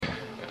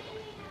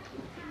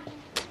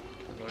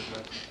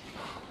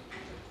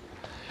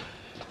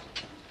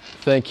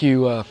Thank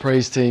you,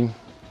 praise team.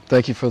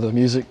 Thank you for the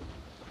music.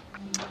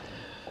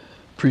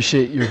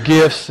 Appreciate your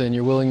gifts and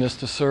your willingness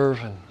to serve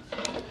and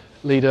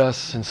lead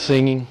us in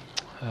singing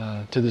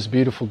to this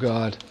beautiful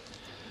God.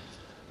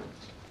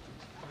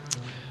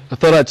 I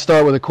thought I'd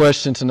start with a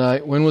question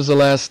tonight. When was the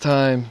last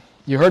time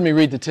you heard me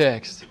read the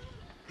text?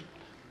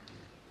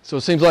 So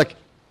it seems like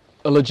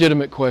a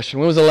legitimate question.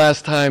 When was the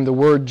last time the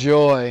word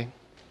joy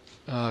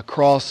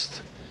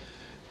crossed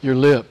your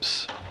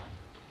lips?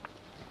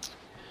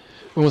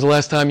 When was the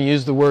last time you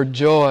used the word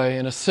joy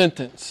in a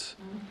sentence?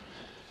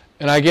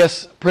 And I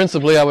guess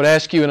principally I would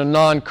ask you in a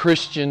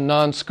non-Christian,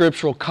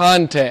 non-scriptural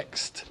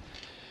context.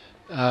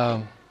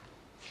 I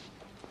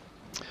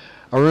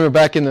remember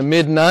back in the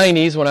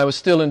mid-90s when I was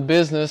still in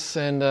business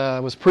and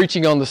was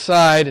preaching on the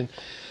side, and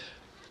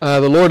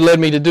the Lord led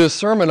me to do a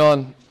sermon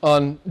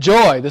on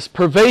joy, this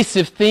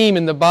pervasive theme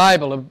in the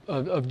Bible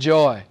of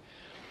joy.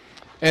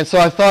 And so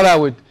I thought I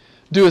would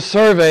do a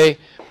survey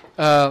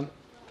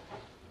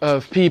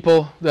of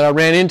people that I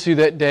ran into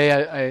that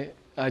day.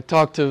 I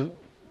talked to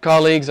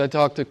colleagues, I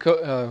talked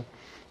to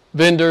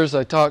vendors,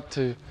 I talked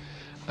to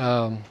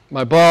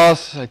my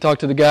boss, I talked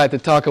to the guy at the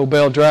Taco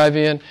Bell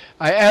drive-in.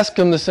 I asked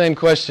them the same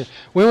question.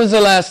 When was the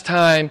last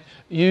time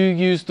you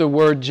used the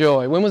word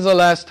joy? When was the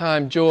last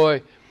time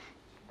joy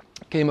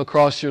came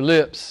across your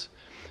lips?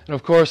 And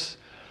of course,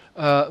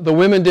 the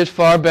women did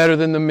far better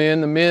than the men.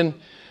 The men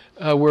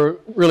were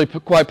really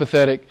quite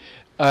pathetic.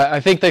 I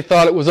think they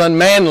thought it was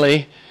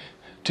unmanly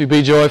to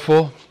be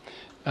joyful.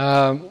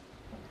 Some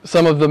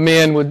of the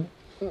men would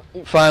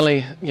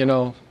finally,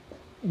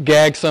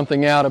 gag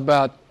something out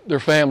about their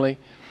family.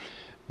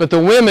 But the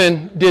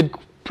women did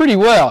pretty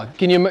well.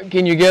 Can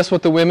you guess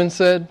what the women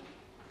said?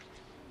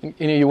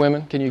 Any of you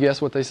women, can you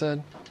guess what they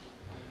said?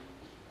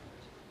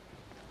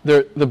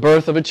 The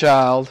birth of a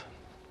child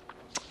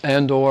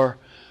and or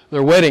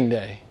their wedding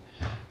day.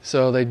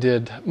 So they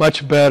did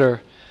much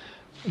better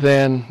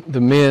than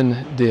the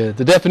men did.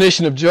 The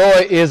definition of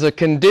joy is a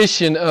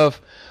condition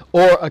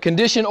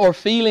or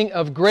feeling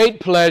of great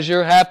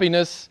pleasure,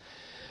 happiness,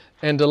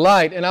 and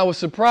delight. And I was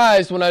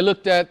surprised when I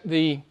looked at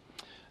some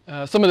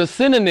of the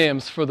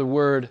synonyms for the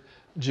word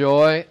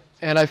joy,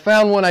 and I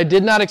found one I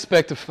did not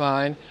expect to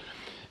find,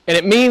 and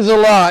it means a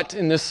lot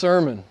in this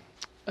sermon.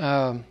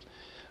 The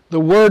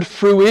word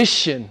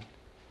fruition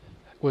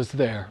was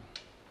there.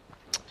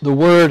 The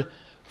word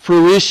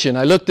fruition,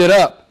 I looked it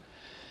up.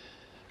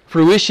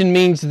 Fruition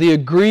means the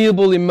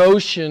agreeable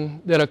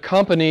emotion that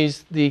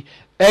accompanies the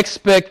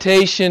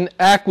expectation,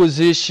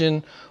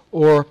 acquisition,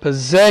 or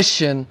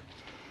possession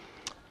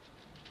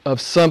of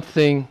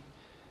something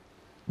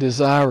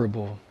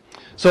desirable.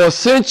 So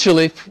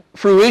essentially,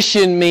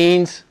 fruition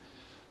means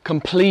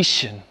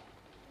completion,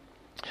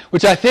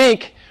 which I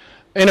think,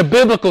 in a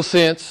biblical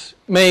sense,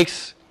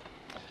 makes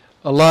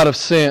a lot of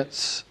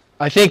sense.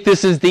 I think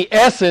this is the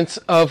essence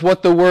of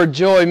what the word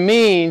joy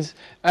means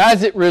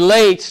as it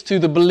relates to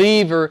the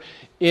believer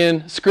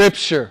in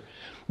Scripture.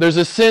 There's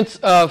a sense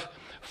of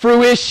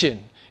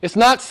fruition. It's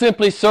not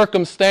simply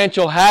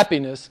circumstantial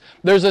happiness.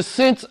 There's a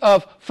sense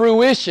of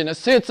fruition, a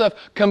sense of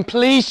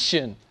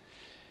completion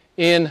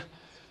in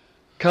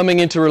coming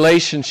into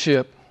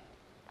relationship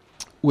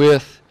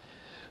with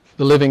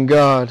the living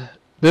God.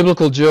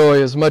 Biblical joy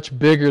is much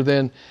bigger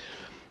than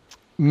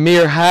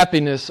mere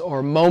happiness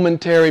or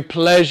momentary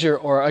pleasure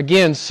or,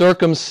 again,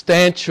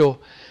 circumstantial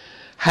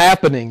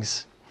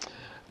happenings.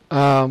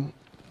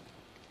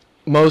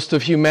 Most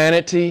of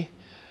humanity,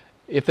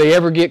 if they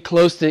ever get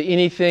close to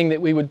anything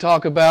that we would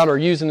talk about or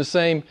use in the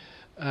same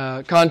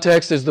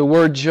context as the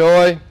word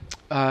joy,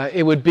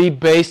 it would be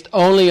based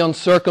only on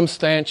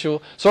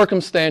circumstantial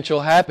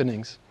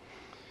happenings.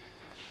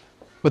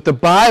 But the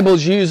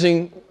Bible's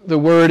using the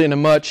word in a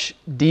much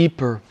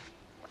deeper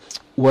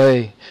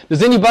way.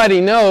 Does anybody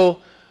know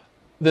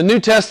the New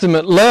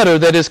Testament letter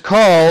that is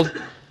called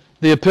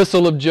the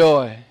Epistle of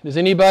Joy? Does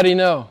anybody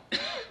know?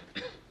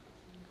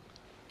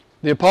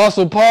 The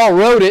Apostle Paul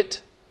wrote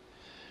it.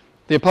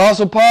 The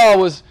Apostle Paul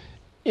was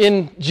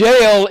in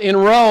jail in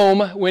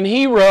Rome when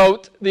he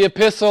wrote the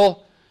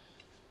Epistle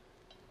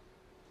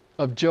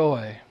of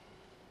Joy.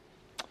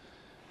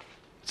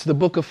 It's the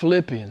book of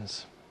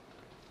Philippians.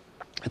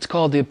 It's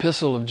called the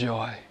Epistle of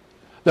Joy.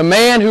 The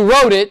man who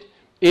wrote it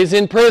is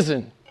in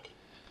prison.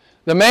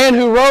 The man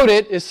who wrote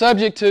it is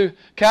subject to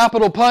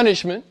capital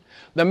punishment.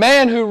 The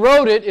man who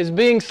wrote it is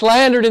being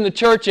slandered in the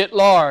church at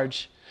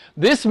large.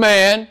 This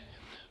man,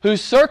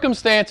 whose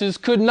circumstances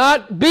could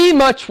not be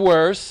much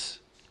worse,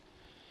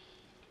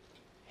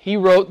 he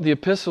wrote the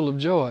Epistle of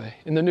Joy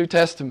in the New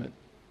Testament.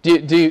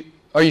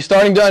 Are you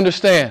starting to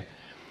understand?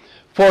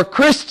 For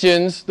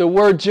Christians, the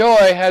word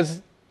joy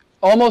has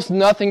almost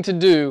nothing to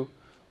do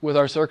with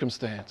our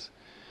circumstance.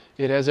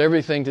 It has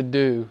everything to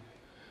do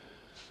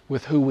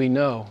with who we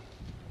know.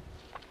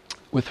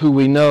 With who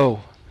we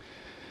know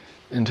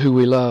and who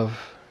we love.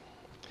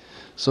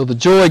 So the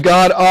joy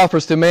God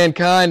offers to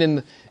mankind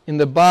in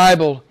the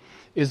Bible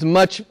is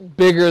much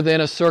bigger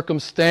than a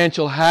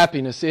circumstantial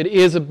happiness. It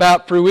is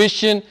about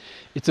fruition.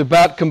 It's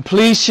about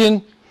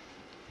completion.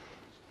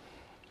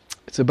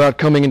 It's about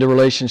coming into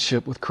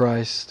relationship with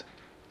Christ.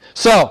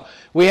 So,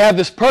 we have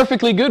this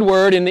perfectly good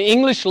word in the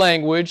English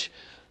language,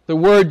 the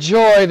word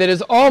joy, that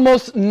is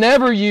almost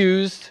never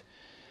used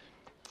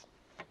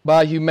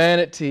by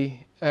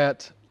humanity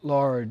at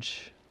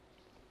large.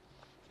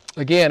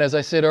 Again, as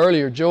I said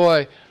earlier,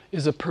 joy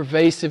is a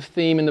pervasive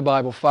theme in the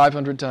Bible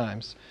 500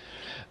 times.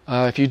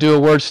 If you do a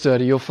word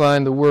study, you'll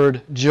find the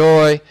word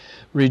joy,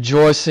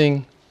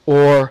 rejoicing,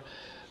 or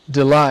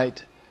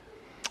delight.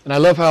 And I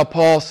love how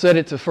Paul said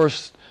it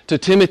to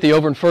Timothy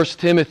over in 1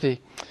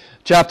 Timothy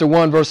chapter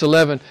 1, verse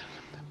 11.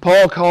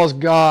 Paul calls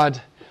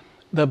God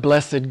the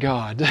blessed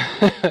God.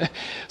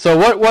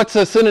 So what's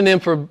a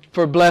synonym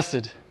for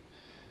blessed?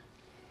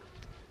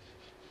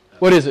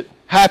 What is it?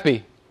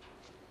 Happy.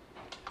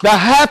 The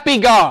happy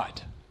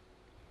God.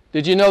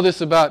 Did you know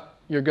this about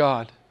your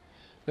God?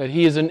 That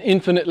He is an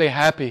infinitely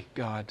happy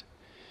God.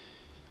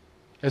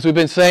 As we've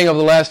been saying over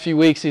the last few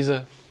weeks, He's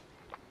a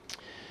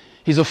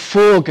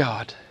full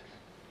God.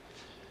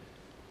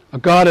 A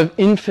God of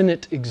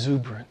infinite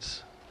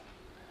exuberance.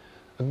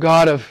 A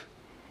God of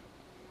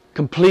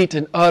complete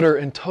and utter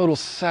and total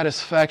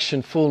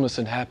satisfaction, fullness,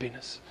 and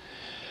happiness.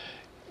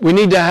 We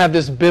need to have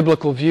this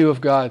biblical view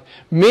of God.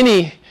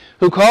 Many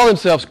who call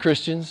themselves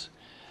Christians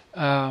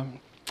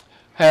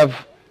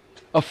have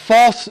a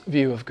false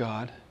view of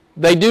God.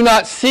 They do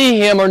not see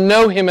Him or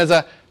know Him as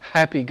a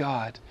happy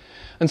God.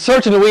 And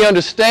certainly we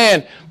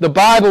understand the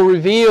Bible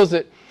reveals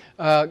that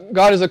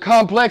God is a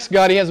complex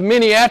God. He has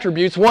many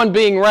attributes, one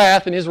being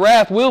wrath, and His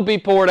wrath will be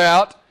poured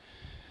out,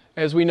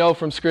 as we know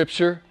from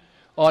Scripture,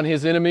 on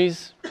His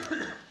enemies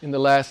in the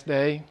last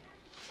day.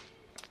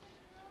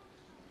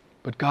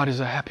 But God is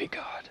a happy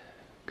God.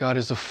 God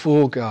is a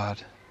full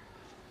God.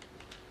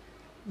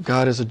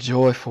 God is a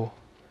joyful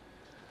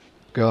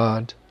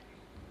God.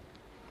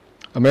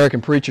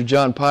 American preacher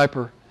John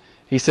Piper,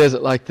 he says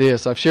it like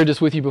this. I've shared this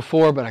with you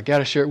before, but I got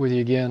to share it with you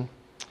again.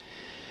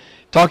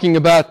 Talking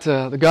about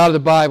the God of the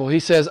Bible, he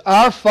says,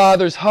 "Our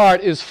Father's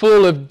heart is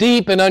full of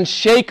deep and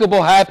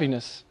unshakable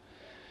happiness.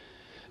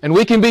 And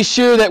we can be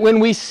sure that when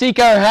we seek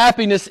our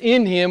happiness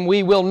in Him,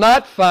 we will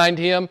not find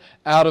Him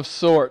out of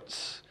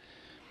sorts.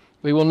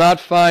 We will not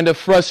find a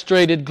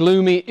frustrated,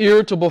 gloomy,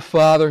 irritable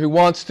Father who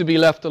wants to be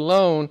left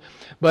alone,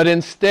 but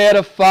instead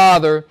a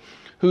Father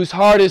whose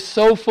heart is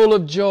so full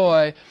of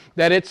joy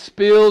that it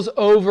spills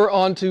over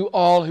onto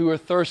all who are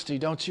thirsty."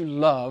 Don't you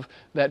love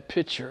that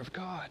picture of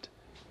God?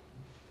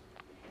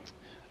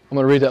 I'm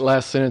going to read that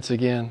last sentence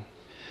again.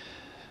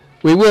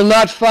 We will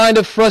not find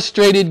a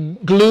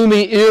frustrated,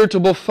 gloomy,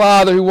 irritable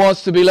Father who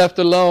wants to be left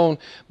alone,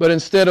 but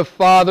instead a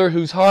Father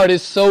whose heart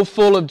is so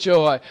full of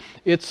joy,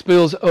 it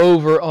spills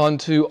over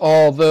onto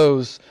all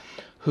those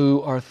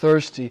who are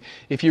thirsty.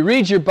 If you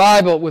read your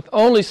Bible with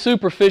only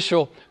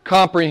superficial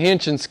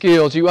comprehension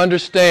skills, you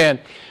understand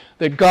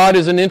that God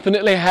is an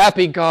infinitely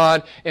happy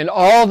God, and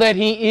all that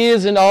He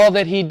is and all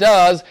that He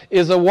does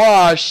is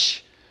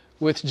awash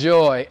with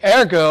joy.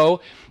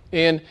 Ergo,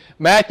 in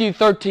Matthew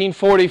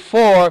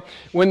 13:44,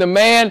 when the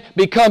man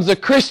becomes a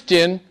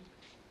Christian,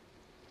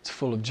 it's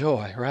full of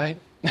joy, right?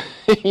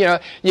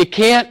 You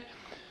can't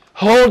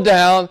hold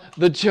down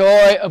the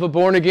joy of a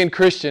born-again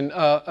Christian.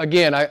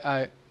 Again,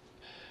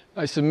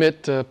 I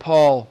submit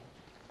Paul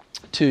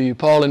to you,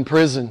 Paul in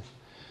prison,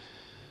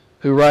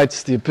 who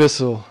writes the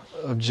epistle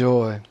of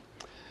joy.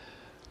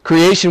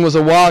 Creation was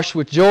awash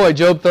with joy.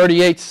 Job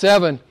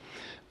 38:7.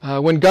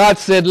 When God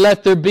said,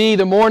 "Let there be,"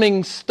 the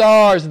morning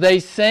stars, they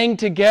sang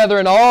together,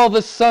 and all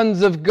the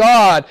sons of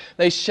God,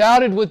 they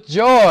shouted with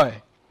joy.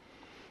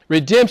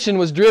 Redemption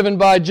was driven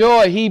by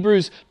joy.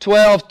 Hebrews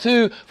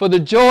 12:2. For the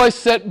joy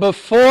set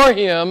before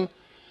Him,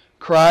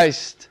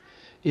 Christ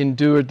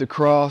endured the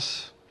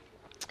cross.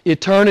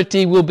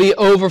 Eternity will be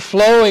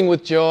overflowing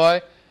with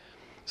joy.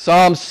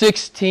 Psalm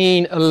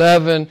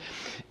 16:11.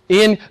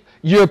 In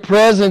your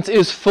presence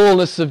is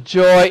fullness of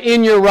joy.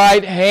 In your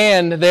right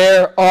hand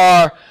there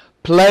are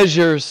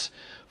pleasures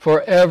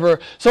forever.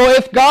 So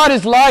if God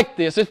is like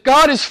this, if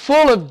God is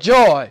full of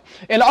joy,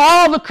 and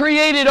all the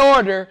created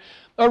order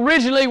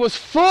originally was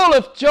full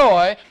of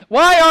joy,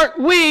 why aren't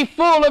we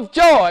full of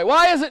joy?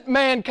 Why isn't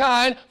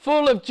mankind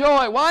full of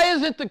joy? Why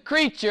isn't the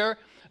creature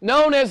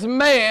known as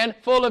man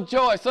full of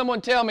joy?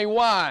 Someone tell me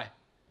why.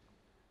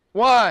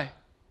 Why?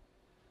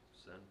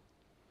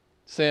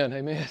 Sin.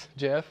 Amen,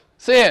 Jeff.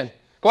 Sin.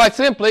 Quite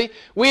simply,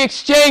 we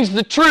exchanged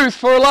the truth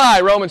for a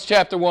lie, Romans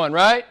chapter 1,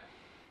 right?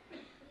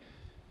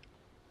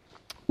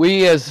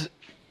 We, as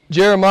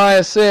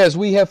Jeremiah says,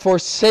 we have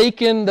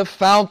forsaken the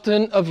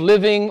fountain of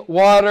living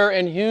water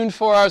and hewn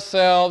for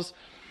ourselves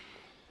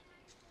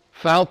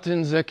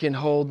fountains that can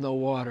hold no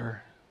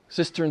water,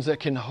 cisterns that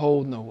can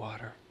hold no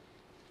water.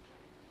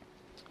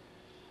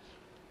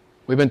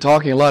 We've been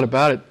talking a lot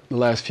about it the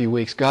last few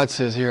weeks. God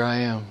says, "Here I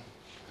am."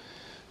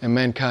 And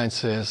mankind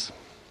says,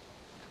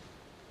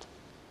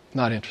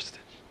 "Not interested."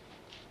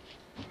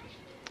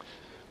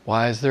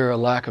 Why is there a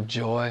lack of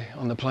joy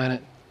on the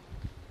planet?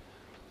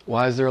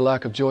 Why is there a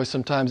lack of joy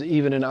sometimes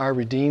even in our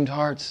redeemed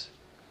hearts?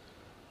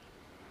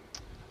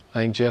 I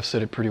think Jeff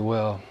said it pretty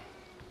well.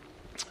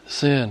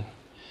 Sin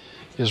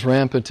is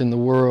rampant in the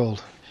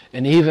world.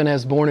 And even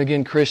as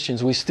born-again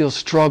Christians, we still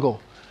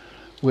struggle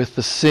with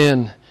the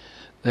sin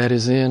that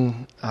is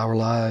in our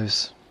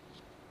lives.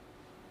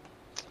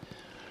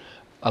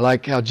 I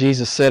like how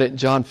Jesus said it in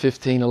John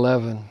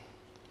 15:11.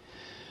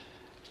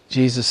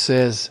 Jesus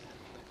says,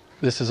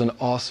 this is an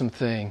awesome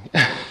thing.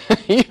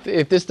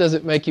 If this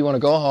doesn't make you want to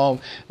go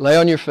home, lay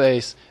on your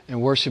face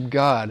and worship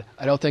God,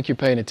 I don't think you're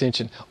paying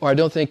attention, or I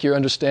don't think you're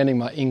understanding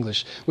my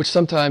English, which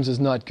sometimes is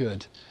not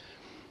good.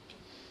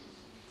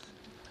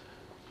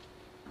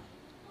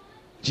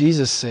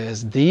 Jesus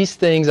says, these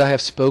things I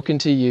have spoken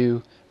to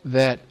you,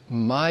 that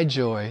my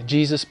joy,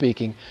 Jesus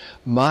speaking,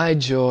 my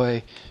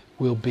joy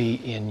will be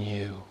in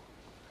you.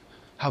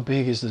 How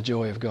big is the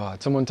joy of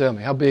God? Someone tell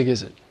me, how big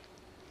is it?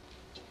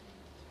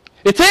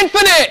 It's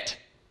infinite,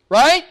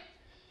 right?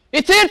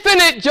 It's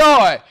infinite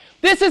joy.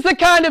 This is the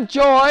kind of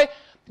joy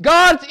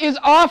God is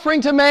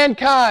offering to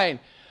mankind.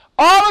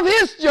 All of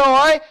His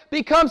joy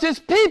becomes His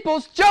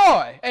people's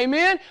joy.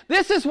 Amen?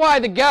 This is why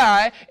the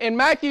guy in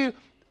Matthew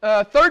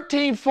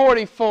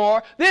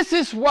 13:44, this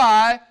is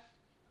why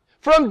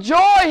from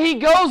joy he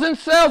goes and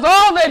sells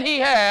all that he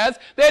has,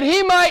 that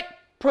he might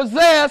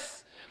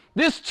possess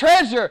this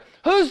treasure.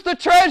 Who's the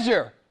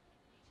treasure?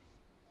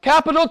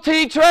 Capital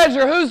T,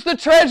 treasure. Who's the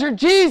treasure?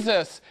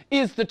 Jesus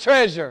is the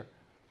treasure.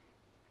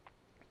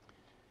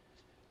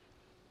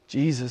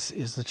 Jesus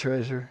is the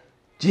treasure.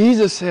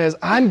 Jesus says,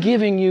 I'm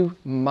giving you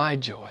my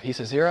joy. He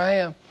says, here I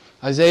am.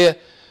 Isaiah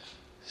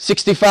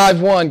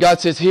 65:1, God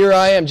says, here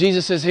I am.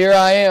 Jesus says, here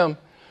I am.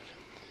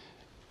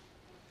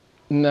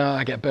 No,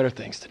 I got better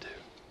things to do.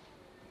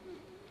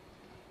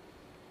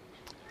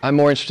 I'm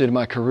more interested in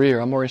my career.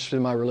 I'm more interested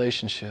in my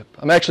relationship.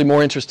 I'm actually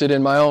more interested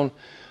in my own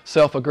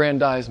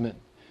self-aggrandizement.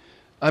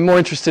 I'm more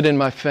interested in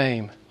my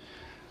fame.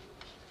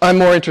 I'm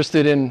more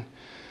interested in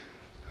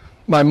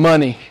my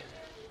money.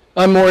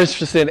 I'm more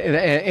interested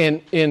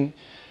in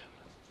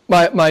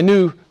my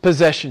new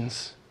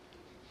possessions.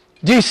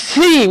 Do you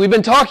see? We've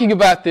been talking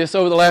about this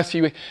over the last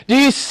few weeks. Do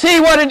you see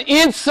what an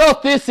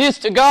insult this is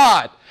to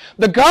God?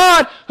 The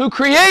God who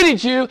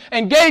created you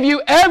and gave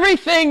you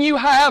everything you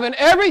have and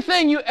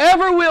everything you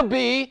ever will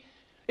be,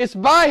 it's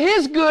by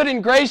His good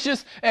and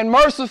gracious and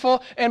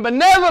merciful and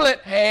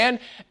benevolent hand,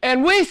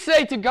 and we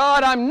say to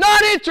God, I'm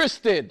not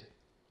interested.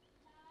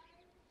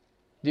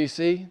 Do you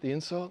see the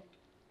insult?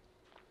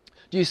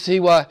 Do you see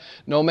why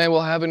no man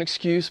will have an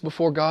excuse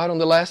before God on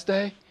the last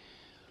day?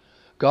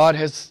 God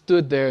has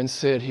stood there and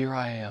said, here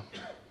I am.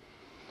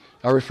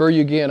 I refer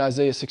you again,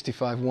 Isaiah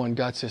 65:1.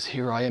 God says,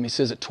 here I am. He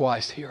says it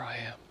twice, here I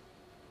am.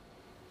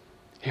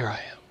 Here I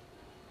am.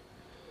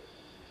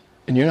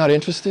 And you're not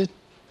interested?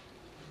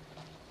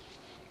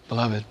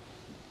 Beloved,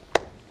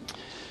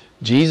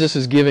 Jesus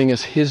is giving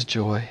us His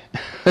joy.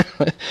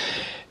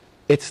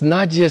 It's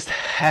not just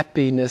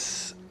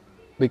happiness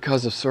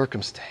because of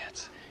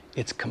circumstance.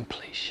 It's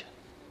completion.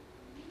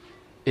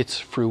 It's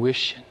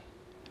fruition.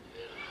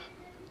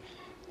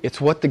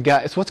 It's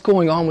what's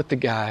going on with the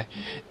guy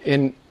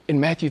in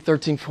Matthew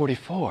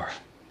 13:44.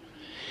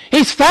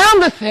 He's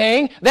found the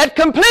thing that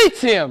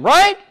completes him,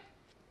 right?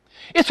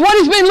 It's what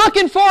he's been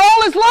looking for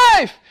all his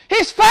life.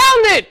 He's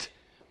found it.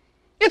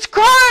 It's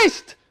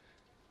Christ.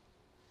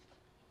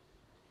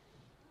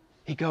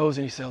 He goes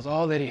and he sells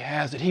all that he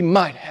has that he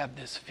might have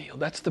this field.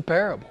 That's the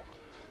parable.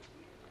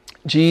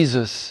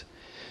 Jesus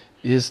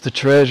is the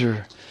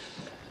treasure.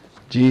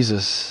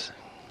 Jesus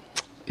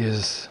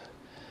is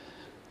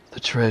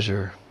the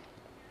treasure.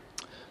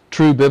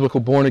 True biblical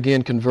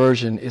born-again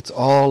conversion, it's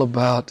all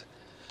about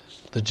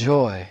the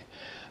joy.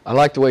 I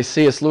like the way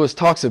C.S. Lewis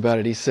talks about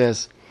it. He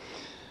says,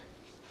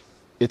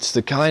 it's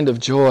the kind of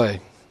joy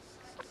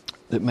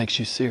that makes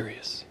you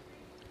serious.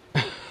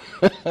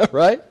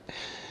 Right?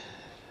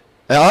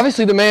 Now,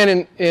 obviously the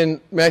man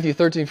in Matthew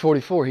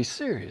 13:44, he's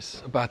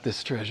serious about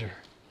this treasure.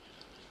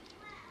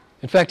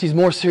 In fact, he's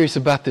more serious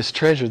about this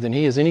treasure than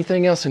he is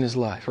anything else in his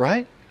life,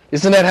 right?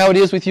 Isn't that how it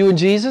is with you and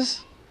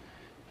Jesus?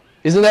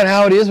 Isn't that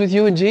how it is with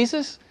you and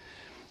Jesus?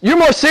 You're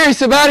more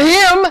serious about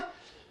Him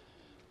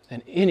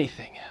than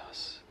anything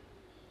else.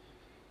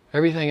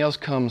 Everything else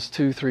comes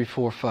 2, 3,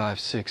 4, 5,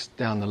 6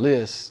 down the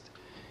list.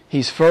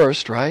 He's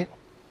first, right?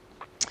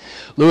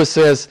 Lewis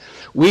says,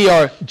 we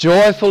are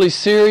joyfully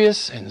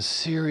serious and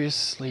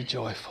seriously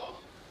joyful.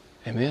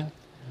 Amen?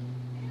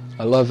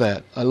 I love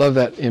that. I love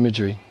that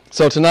imagery.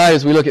 So tonight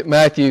as we look at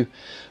Matthew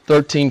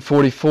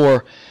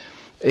 13:44,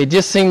 it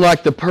just seemed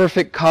like the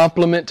perfect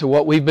complement to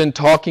what we've been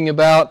talking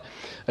about.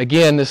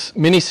 Again, this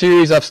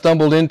mini-series I've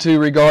stumbled into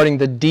regarding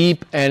the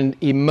deep and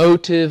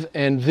emotive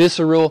and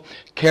visceral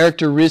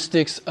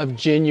characteristics of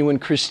genuine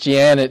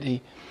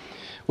Christianity.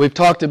 We've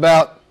talked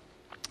about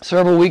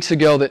several weeks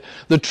ago that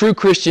the true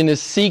Christian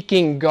is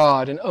seeking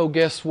God, and oh,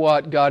 guess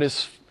what? God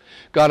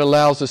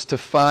allows us to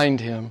find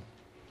Him.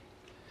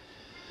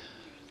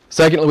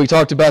 Secondly, we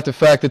talked about the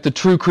fact that the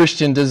true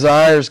Christian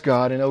desires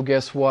God, and oh,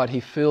 guess what? He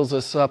fills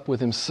us up with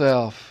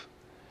Himself.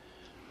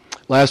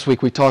 Last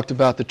week we talked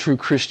about the true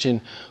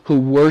Christian who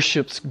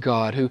worships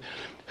God,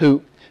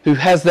 who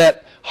has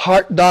that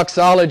heart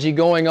doxology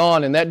going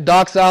on, and that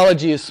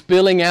doxology is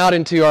spilling out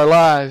into our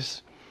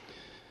lives.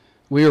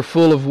 We are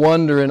full of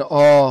wonder and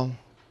awe.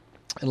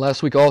 And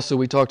last week also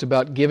we talked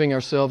about giving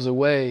ourselves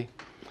away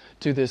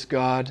to this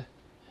God.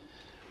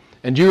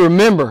 And you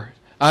remember,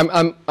 I'm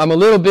a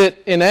little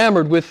bit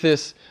enamored with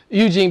this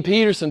Eugene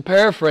Peterson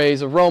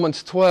paraphrase of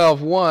Romans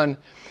 12:1.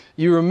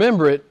 You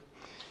remember it.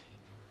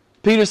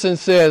 Peterson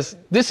says,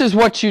 this is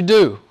what you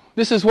do.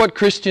 This is what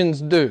Christians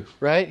do,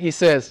 right? He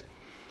says,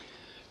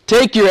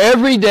 take your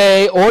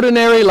everyday,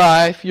 ordinary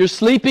life, your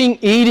sleeping,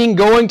 eating,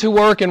 going to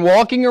work, and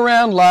walking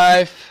around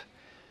life,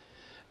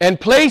 and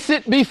place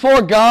it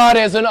before God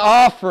as an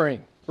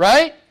offering,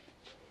 right?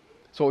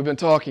 That's what we've been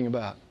talking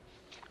about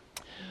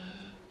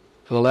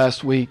for the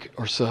last week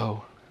or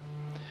so.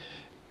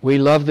 We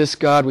love this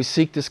God, we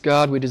seek this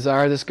God, we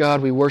desire this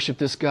God, we worship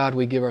this God,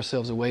 we give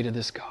ourselves away to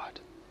this God.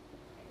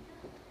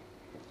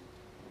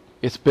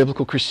 It's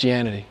biblical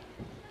Christianity.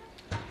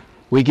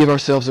 We give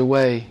ourselves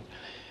away.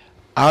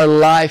 Our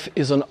life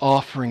is an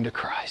offering to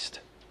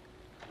Christ.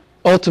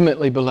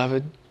 Ultimately,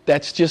 beloved,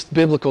 that's just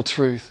biblical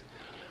truth.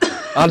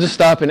 I'll just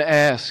stop and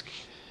ask,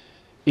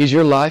 is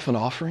your life an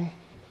offering?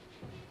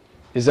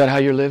 Is that how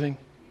you're living?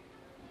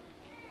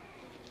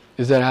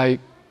 Is that how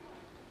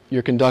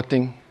you're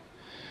conducting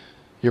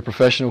your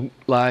professional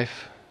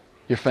life,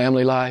 your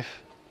family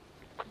life,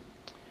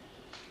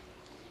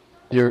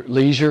 your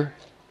leisure?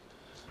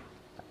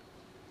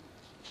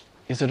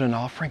 Is it an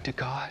offering to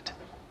God?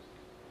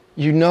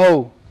 You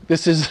know,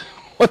 this is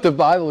what the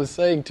Bible is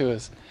saying to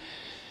us.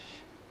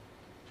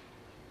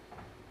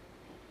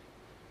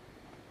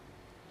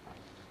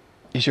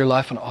 Is your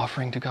life an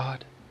offering to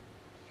God?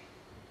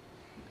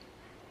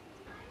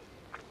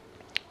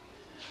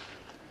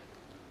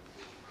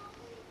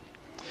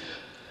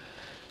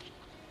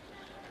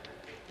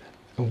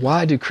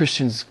 Why do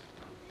Christians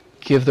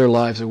give their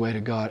lives away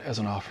to God as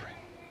an offering?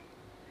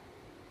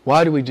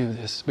 Why do we do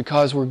this?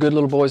 Because we're good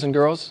little boys and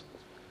girls?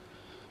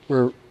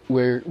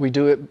 We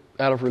do it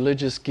out of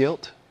religious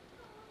guilt?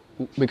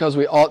 Because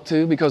we ought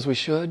to? Because we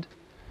should?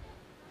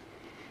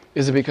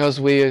 Is it because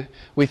we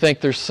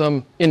think there's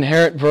some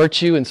inherent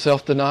virtue in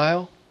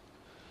self-denial?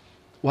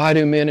 Why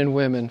do men and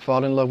women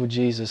fall in love with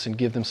Jesus and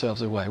give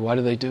themselves away? Why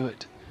do they do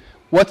it?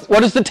 What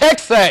does the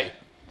text say?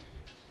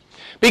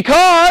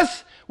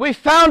 Because we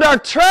found our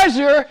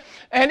treasure,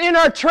 and in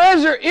our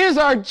treasure is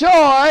our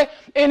joy,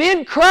 and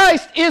in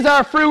Christ is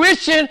our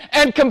fruition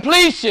and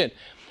completion.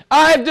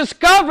 I have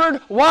discovered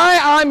why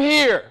I'm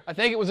here. I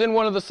think it was in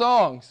one of the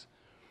songs.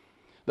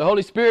 The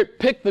Holy Spirit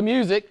picked the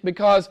music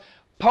because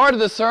part of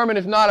the sermon,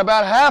 if not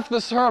about half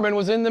the sermon,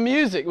 was in the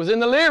music, was in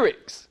the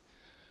lyrics.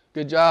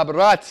 Good job,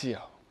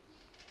 Orazio.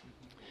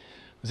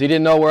 Because he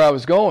didn't know where I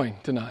was going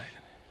tonight.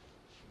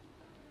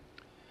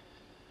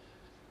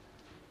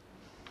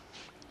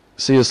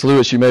 C.S.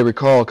 Lewis, you may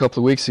recall a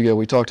couple of weeks ago,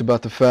 we talked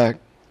about the fact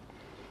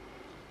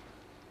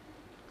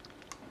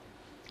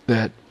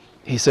that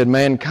he said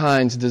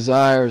mankind's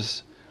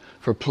desires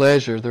for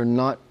pleasure, they're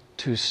not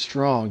too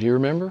strong. Do you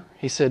remember?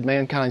 He said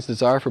mankind's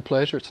desire for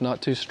pleasure, it's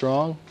not too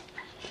strong.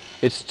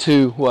 It's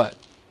too, what?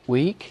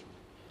 Weak?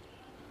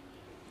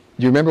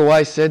 Do you remember why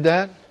he said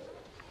that?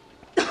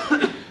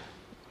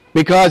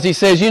 Because he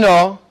says,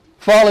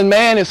 fallen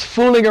man is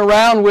fooling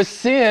around with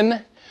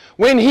sin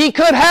when he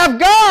could have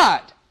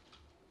God.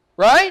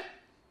 Right?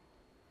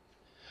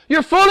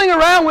 You're fooling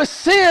around with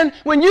sin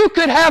when you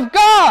could have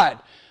God.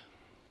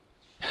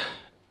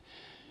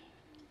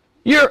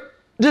 Your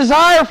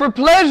desire for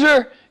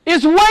pleasure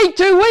is way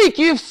too weak.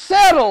 You've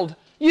settled.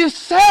 You've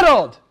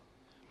settled.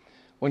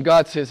 When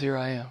God says, here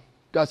I am.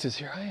 God says,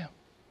 here I am.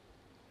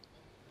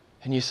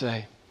 And you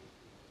say,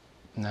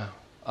 no,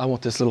 I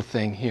want this little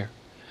thing here.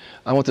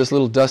 I want this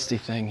little dusty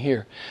thing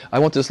here. I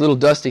want this little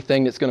dusty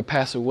thing that's going to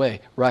pass away.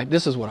 Right?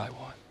 This is what I want.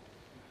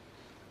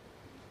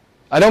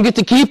 I don't get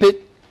to keep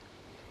it,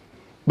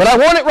 but I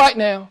want it right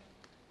now.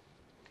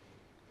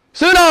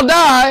 Soon I'll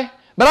die,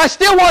 but I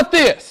still want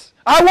this.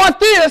 I want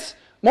this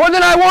more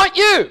than I want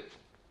you.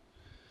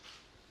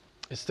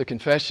 It's the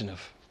confession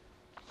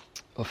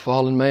of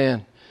fallen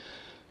man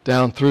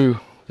down through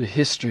the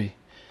history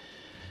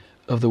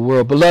of the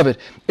world. Beloved,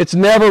 it's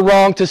never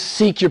wrong to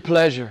seek your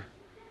pleasure.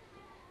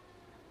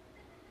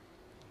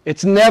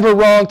 It's never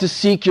wrong to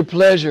seek your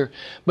pleasure,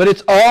 but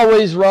it's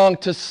always wrong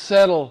to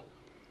settle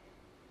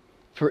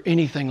for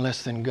anything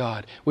less than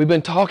God. We've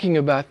been talking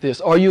about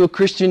this. Are you a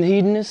Christian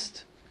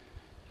hedonist?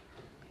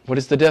 What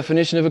is the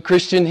definition of a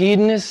Christian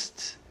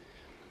hedonist?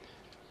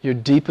 Your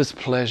deepest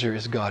pleasure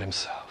is God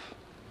Himself.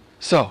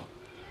 So,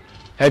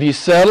 have you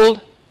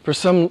settled for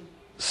some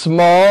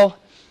small,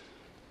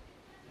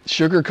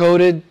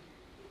 sugar-coated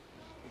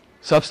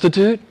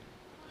substitute?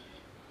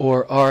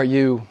 Or are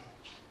you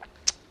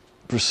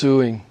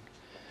pursuing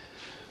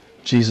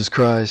Jesus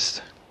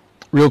Christ?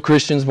 Real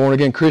Christians,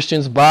 born-again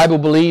Christians,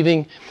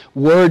 Bible-believing,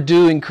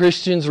 word-doing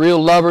Christians,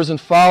 real lovers and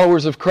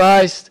followers of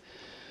Christ,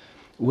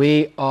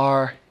 we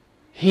are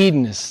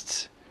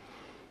hedonists.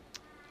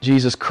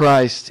 Jesus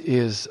Christ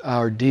is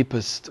our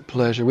deepest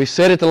pleasure. We've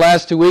said it the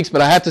last 2 weeks, but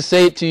I have to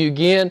say it to you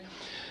again.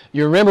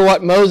 You remember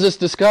what Moses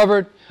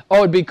discovered? Oh,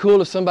 it'd be cool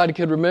if somebody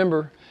could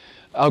remember.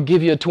 I'll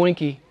give you a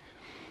Twinkie.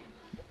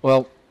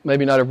 Well,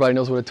 maybe not everybody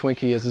knows what a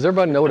Twinkie is. Does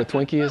everybody know what a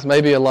Twinkie is?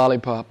 Maybe a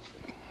lollipop.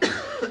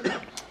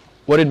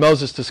 What did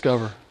Moses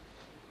discover?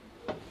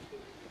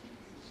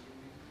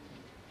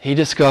 He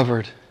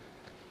discovered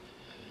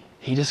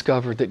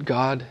that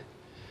God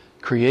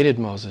created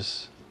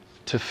Moses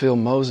to fill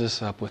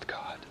Moses up with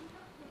God.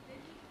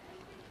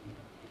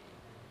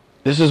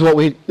 This is what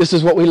we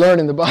learn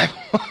in the Bible.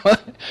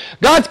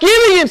 God's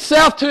giving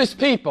Himself to His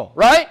people,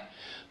 right?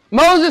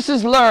 Moses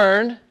has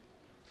learned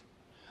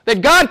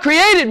that God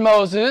created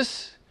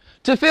Moses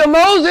to fill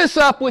Moses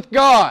up with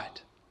God.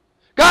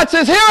 God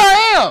says, "Here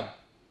I am."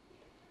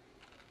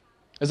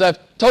 As I've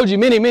told you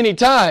many, many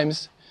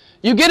times,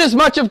 you get as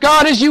much of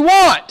God as you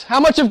want. How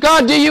much of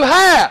God do you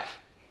have?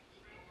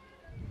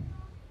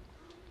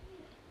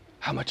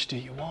 How much do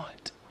you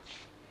want?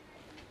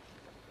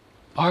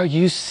 Are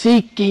you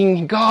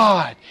seeking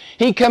God?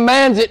 He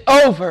commands it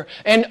over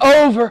and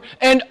over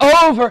and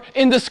over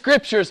in the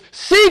Scriptures.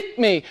 Seek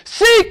me,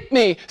 seek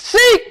me,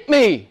 seek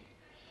me.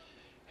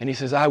 And He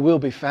says, I will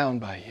be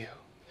found by you.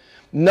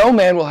 No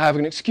man will have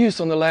an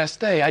excuse on the last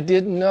day. I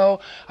didn't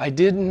know.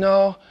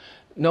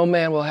 No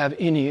man will have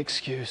any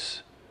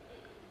excuse.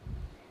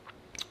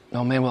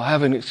 No man will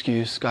have an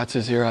excuse. God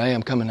says, here I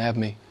am, come and have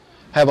me.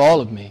 Have all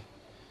of me.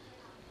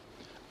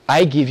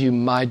 I give you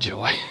my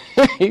joy.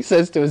 He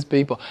says to His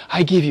people,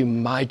 I give you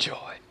my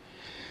joy.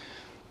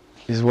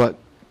 Is what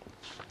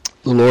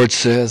the Lord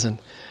says. And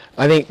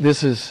I think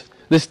this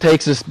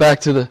takes us back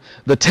to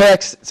the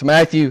text. It's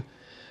Matthew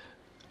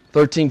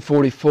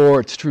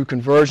 13:44. It's true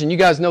conversion. You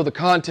guys know the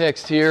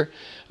context here.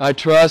 I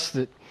trust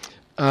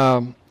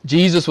that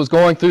Jesus was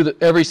going through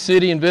every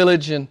city and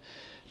village in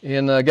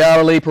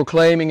Galilee,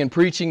 proclaiming and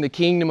preaching the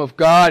kingdom of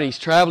God. He's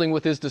traveling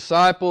with His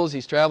disciples.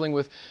 He's traveling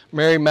with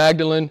Mary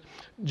Magdalene,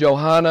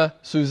 Johanna,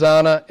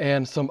 Susanna,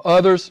 and some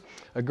others.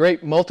 A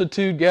great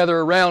multitude gather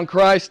around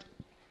Christ.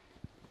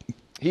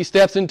 He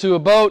steps into a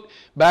boat,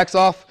 backs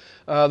off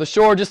the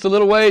shore just a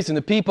little ways, and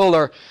the people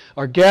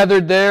are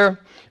gathered there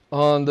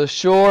on the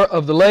shore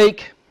of the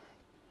lake,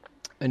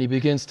 and He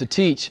begins to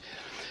teach.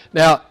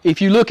 Now,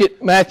 if you look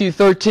at Matthew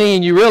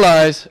 13, you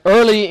realize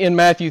early in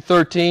Matthew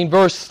 13,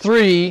 verse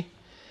 3,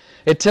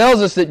 it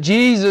tells us that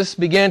Jesus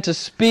began to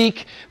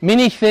speak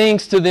many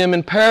things to them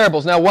in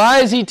parables. Now,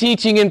 why is He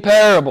teaching in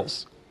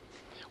parables?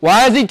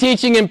 Why is He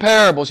teaching in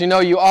parables? You know,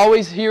 you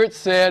always hear it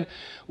said,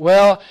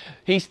 well,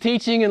 He's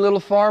teaching in little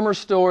farmer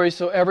stories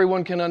so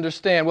everyone can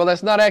understand. Well,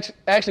 that's not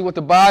actually what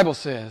the Bible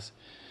says.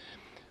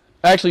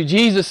 Actually,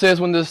 Jesus says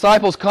when the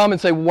disciples come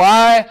and say,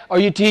 why are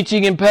you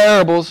teaching in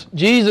parables?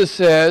 Jesus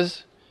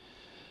says,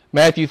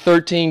 Matthew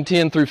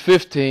 13:10 through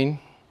 15,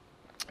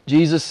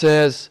 Jesus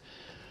says,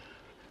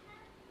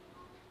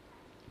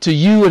 to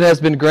you it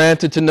has been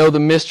granted to know the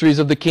mysteries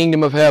of the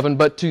kingdom of heaven,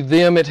 but to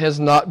them it has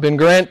not been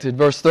granted.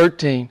 Verse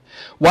 13.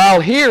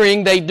 While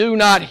hearing, they do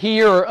not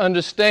hear or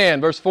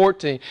understand. Verse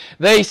 14.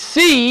 They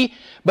see,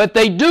 but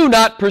they do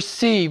not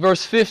perceive.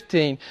 Verse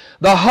 15.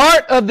 The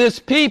heart of this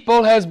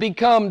people has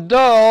become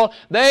dull.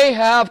 They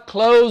have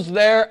closed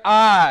their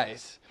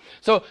eyes.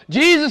 So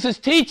Jesus is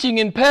teaching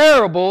in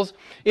parables.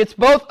 It's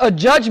both a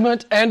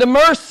judgment and a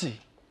mercy.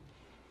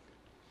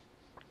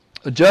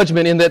 A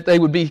judgment in that they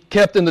would be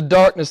kept in the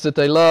darkness that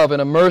they love,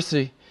 and a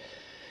mercy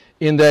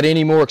in that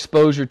any more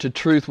exposure to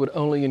truth would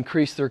only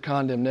increase their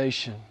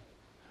condemnation.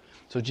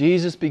 So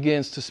Jesus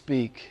begins to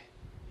speak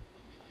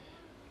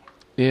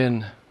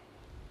in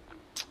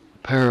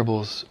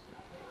parables.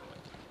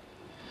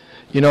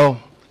 You know,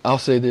 I'll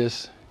say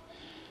this.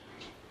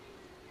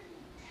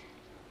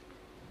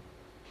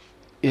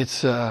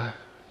 It's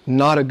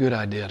not a good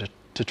idea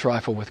to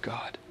trifle with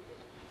God.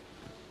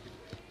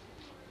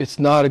 It's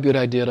not a good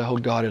idea to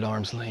hold God at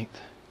arm's length.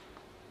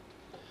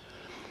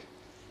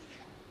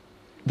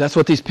 That's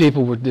what these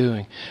people were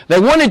doing. They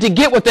wanted to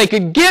get what they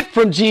could get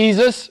from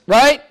Jesus,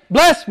 right?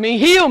 Bless me,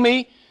 heal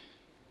me,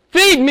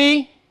 feed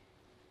me.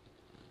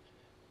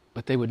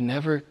 But they would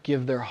never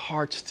give their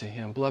hearts to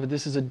Him. Beloved,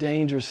 this is a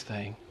dangerous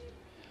thing,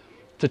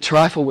 to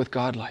trifle with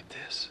God like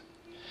this.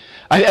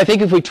 I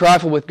think if we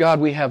trifle with God,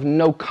 we have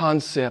no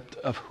concept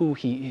of who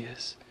He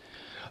is.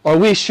 Or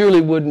we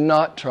surely would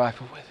not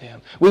trifle with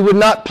Him. We would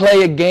not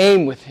play a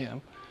game with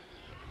Him.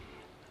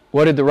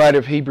 What did the writer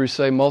of Hebrews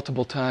say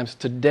multiple times?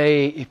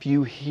 Today, if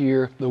you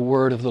hear the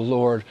word of the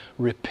Lord,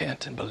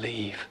 repent and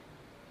believe.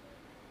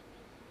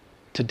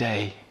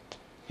 Today,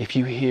 if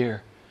you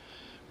hear,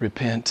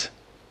 repent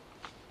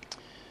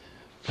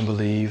and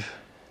believe.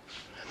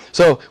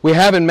 So we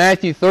have in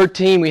Matthew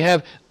 13, we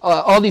have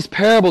all these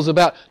parables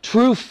about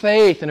true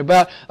faith and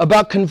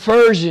about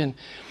conversion.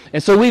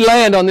 And so we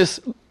land on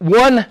this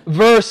one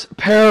verse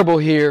parable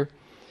here.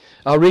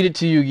 I'll read it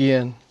to you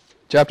again.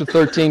 Chapter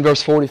 13,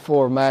 verse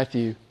 44 of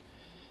Matthew.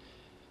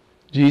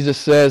 Jesus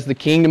says, the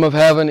kingdom of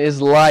heaven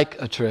is like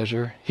a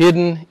treasure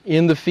hidden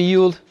in the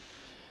field,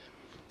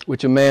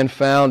 which a man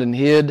found and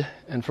hid.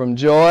 And from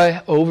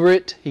joy over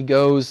it, he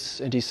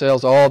goes and he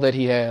sells all that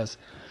he has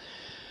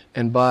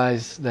and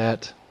buys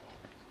that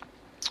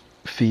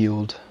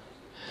field.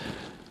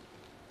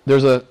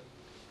 There's a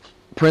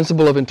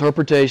principle of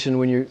interpretation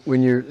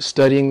when you're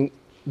studying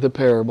the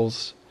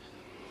parables.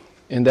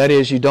 And that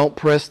is, you don't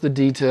press the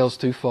details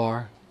too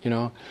far.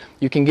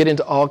 You can get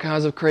into all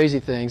kinds of crazy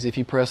things if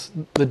you press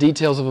the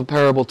details of a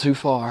parable too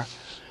far.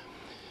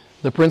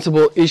 The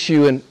principal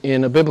issue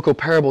in a biblical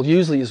parable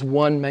usually is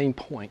one main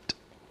point.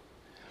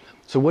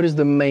 So what is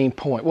the main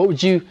point? What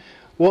would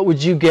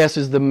you guess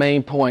is the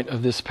main point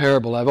of this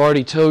parable? I've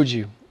already told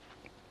you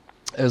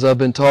as I've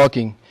been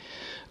talking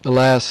the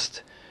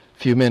last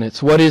few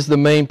minutes. What is the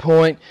main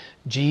point?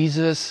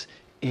 Jesus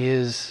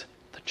is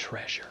the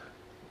treasure.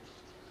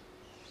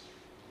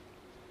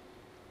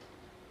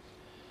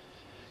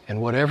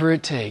 And whatever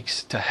it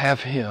takes to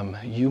have Him,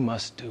 you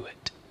must do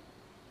it.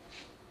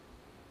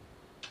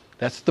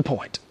 That's the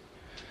point.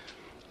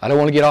 I don't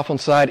want to get off on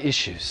side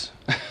issues.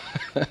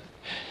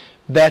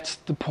 That's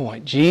the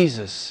point.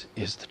 Jesus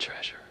is the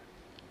treasure.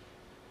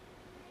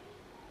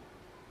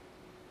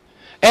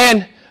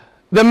 And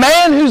the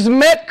man who's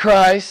met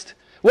Christ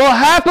will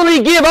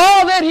happily give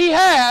all that he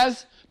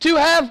has to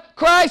have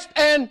Christ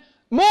and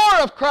more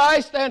of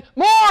Christ and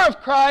more of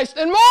Christ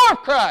and more of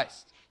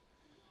Christ.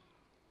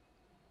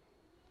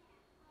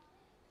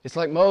 It's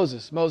like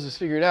Moses. Moses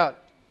figured out,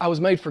 I was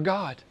made for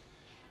God.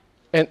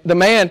 And the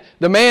man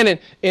in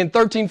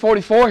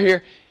 1344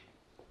 here,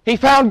 he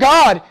found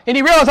God and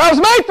he realized, I was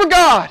made for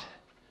God.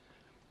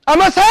 I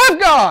must have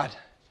God.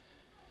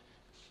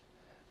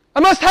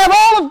 I must have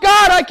all of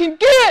God I can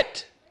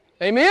get.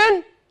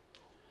 Amen?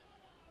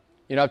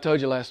 I've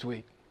told you last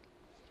week,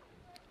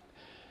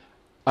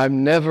 I've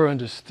never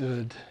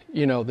understood,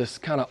 this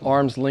kind of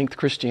arm's length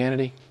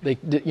Christianity.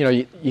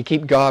 You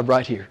keep God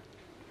right here.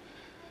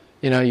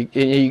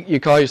 You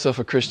call yourself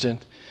a Christian,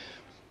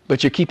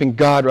 but you're keeping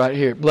God right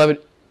here. Beloved,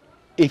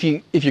 if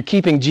you're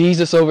keeping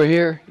Jesus over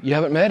here, you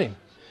haven't met Him.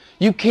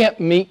 You can't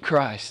meet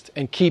Christ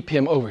and keep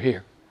Him over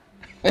here.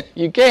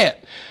 You can't.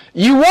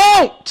 You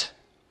won't.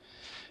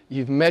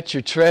 You've met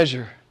your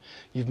treasure.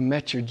 You've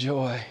met your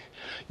joy.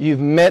 You've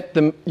met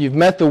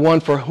the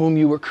one for whom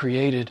you were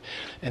created.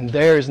 And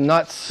there is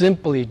not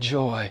simply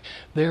joy.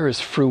 There is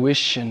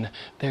fruition.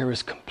 There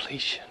is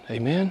completion.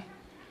 Amen?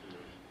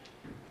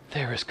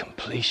 There is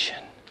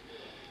completion.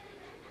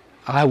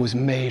 I was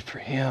made for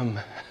Him.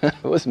 I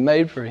was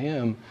made for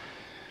Him.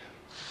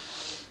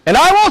 And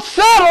I won't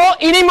settle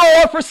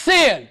anymore for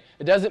sin.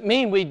 It doesn't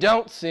mean we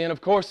don't sin.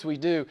 Of course we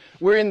do.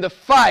 We're in the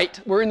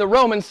fight. We're in the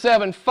Romans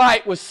 7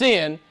 fight with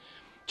sin.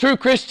 True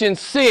Christians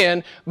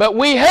sin, but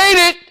we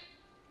hate it.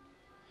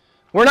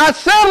 We're not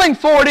settling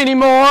for it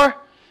anymore.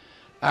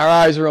 Our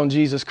eyes are on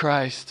Jesus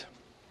Christ.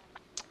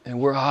 And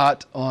we're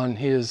hot on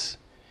His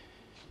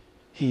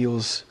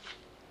heels.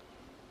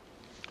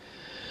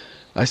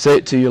 I say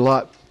it to you a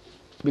lot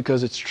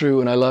because it's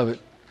true and I love it.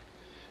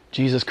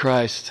 Jesus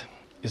Christ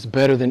is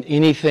better than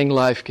anything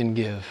life can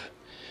give.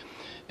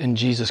 And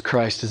Jesus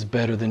Christ is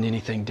better than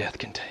anything death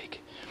can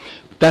take.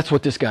 That's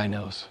what this guy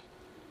knows.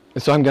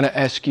 And so I'm going to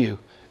ask you,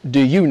 do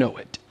you know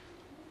it?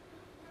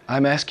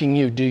 I'm asking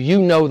you, do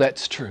you know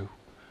that's true?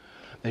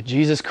 That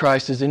Jesus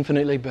Christ is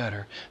infinitely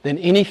better than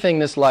anything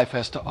this life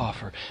has to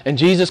offer. And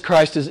Jesus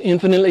Christ is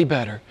infinitely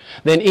better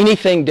than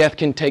anything death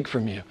can take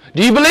from you.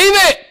 Do you believe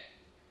it?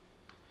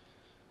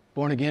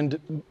 Born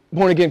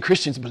again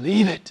Christians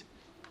believe it.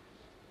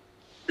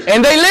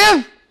 And they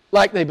live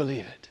like they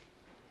believe it.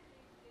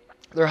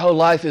 Their whole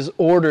life is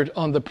ordered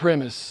on the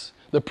premise,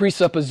 the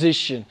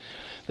presupposition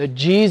that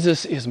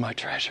Jesus is my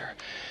treasure.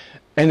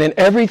 And then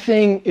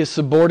everything is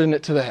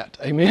subordinate to that.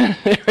 Amen?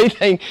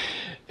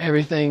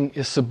 Everything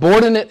is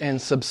subordinate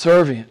and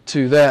subservient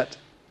to that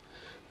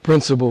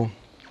principle.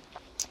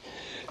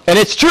 And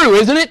it's true,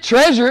 isn't it?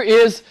 Treasure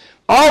is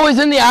always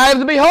in the eye of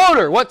the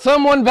beholder. What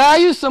someone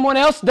values, someone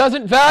else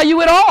doesn't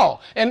value at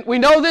all. And we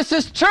know this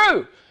is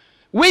true.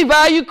 We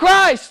value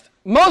Christ.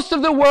 Most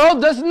of the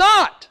world does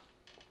not.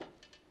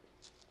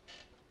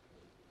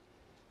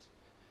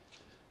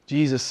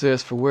 Jesus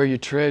says, for where your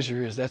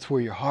treasure is, that's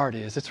where your heart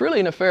is. It's really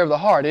an affair of the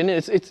heart, and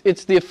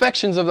it's the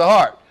affections of the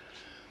heart.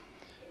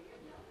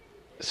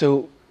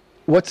 So,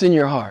 what's in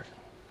your heart?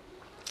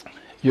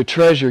 Your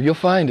treasure, you'll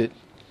find it.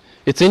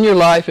 It's in your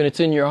life and it's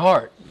in your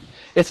heart.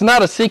 It's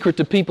not a secret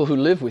to people who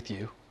live with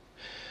you.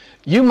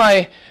 You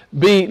might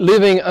be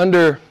living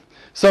under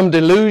some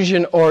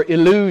delusion or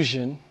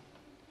illusion,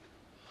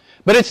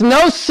 but it's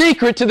no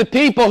secret to the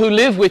people who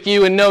live with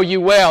you and know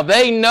you well.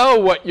 They know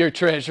what your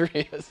treasure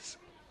is.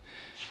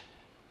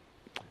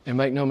 And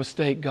make no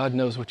mistake, God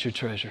knows what your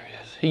treasure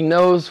is. He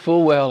knows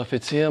full well if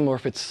it's Him or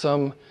if it's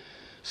some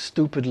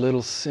stupid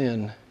little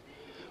sin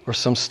or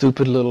some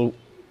stupid little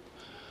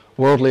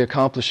worldly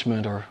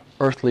accomplishment or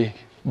earthly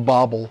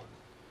bauble.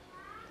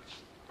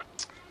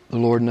 The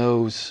Lord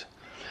knows.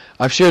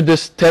 I've shared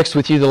this text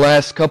with you the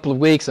last couple of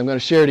weeks. I'm going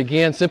to share it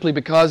again simply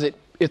because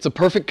it's a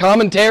perfect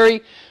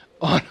commentary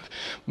on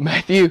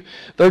Matthew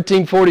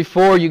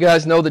 13:44. You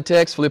guys know the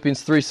text,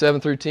 Philippians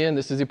 3:7-10.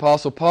 This is the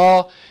Apostle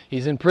Paul.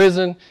 He's in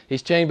prison.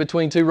 He's chained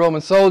between two Roman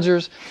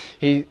soldiers.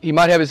 He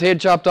might have his head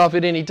chopped off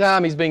at any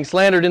time. He's being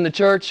slandered in the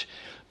church.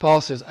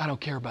 Paul says, I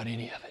don't care about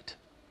any of it.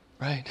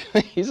 right?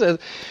 He says,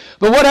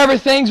 but whatever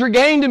things were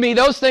gained to me,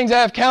 those things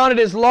I have counted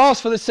as loss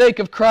for the sake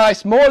of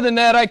Christ. More than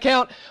that, I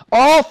count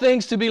all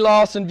things to be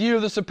lost in view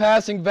of the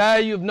surpassing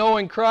value of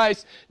knowing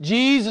Christ,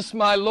 Jesus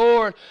my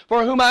Lord,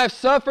 for whom I have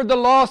suffered the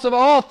loss of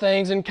all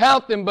things and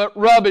count them but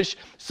rubbish,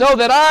 so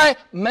that I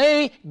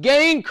may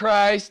gain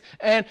Christ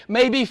and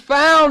may be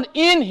found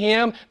in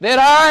Him, that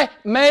I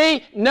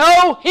may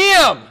know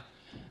Him.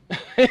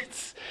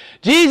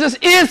 Jesus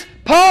is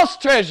Paul's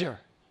treasure.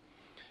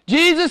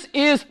 Jesus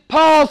is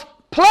Paul's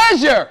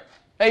pleasure.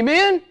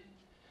 Amen?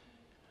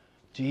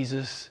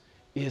 Jesus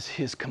is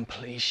his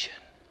completion.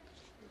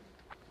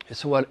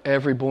 It's what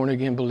every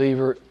born-again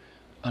believer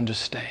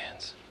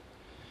understands.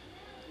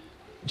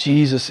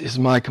 Jesus is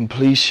my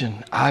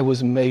completion. I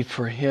was made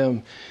for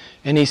Him.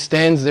 And He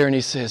stands there and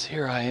He says,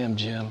 here I am,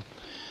 Jim.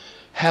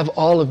 Have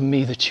all of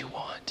me that you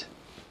want.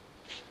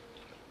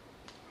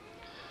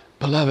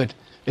 Beloved,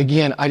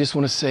 again, I just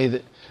want to say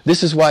that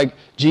this is why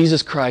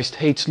Jesus Christ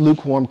hates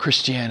lukewarm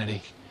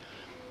Christianity.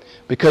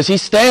 Because He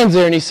stands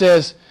there and He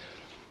says,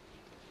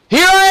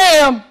 here I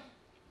am.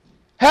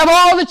 Have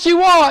all that you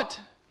want.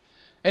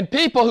 And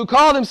people who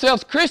call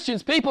themselves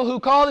Christians, people who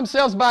call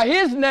themselves by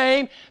His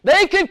name,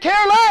 they could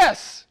care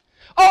less.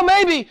 Oh,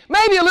 maybe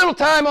a little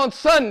time on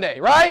Sunday,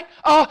 right?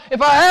 Oh, if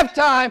I have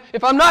time,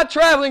 if I'm not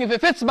traveling, if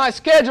it fits my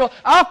schedule,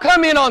 I'll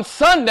come in on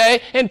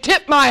Sunday and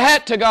tip my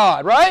hat to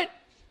God, right?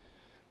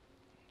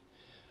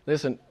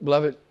 Listen,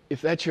 beloved,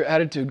 if that's your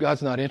attitude,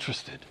 God's not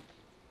interested.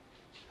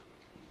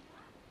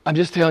 I'm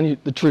just telling you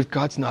the truth.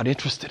 God's not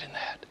interested in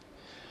that.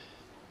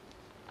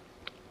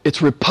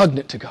 It's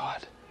repugnant to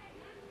God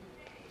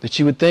that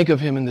you would think of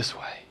Him in this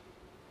way.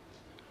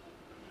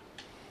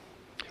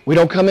 We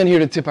don't come in here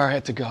to tip our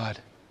hat to God.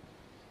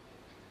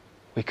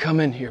 We come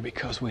in here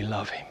because we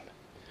love Him.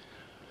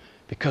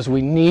 Because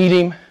we need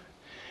Him.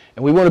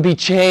 And we want to be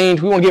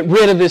changed. We want to get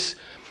rid of this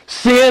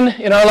sin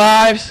in our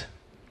lives.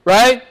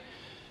 Right?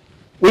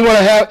 We want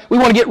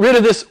to get rid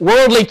of this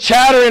worldly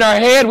chatter in our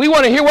head. We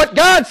want to hear what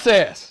God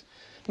says.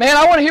 Man,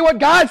 I want to hear what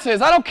God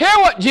says. I don't care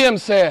what Jim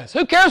says.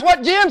 Who cares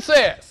what Jim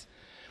says?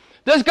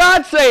 Does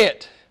God say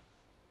it?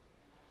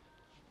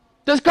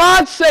 Does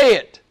God say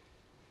it?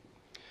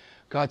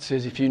 God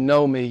says, if you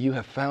know me, you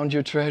have found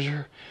your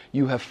treasure.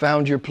 You have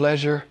found your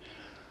pleasure.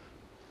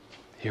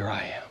 Here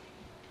I am.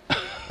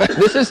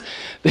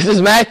 This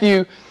is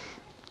Matthew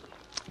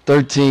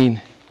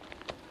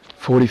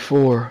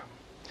 13:44.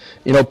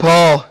 You know,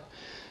 Paul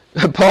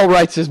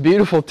writes this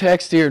beautiful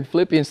text here in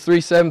Philippians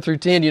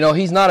 3:7-10. You know,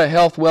 he's not a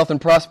health, wealth, and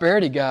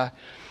prosperity guy.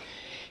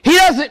 He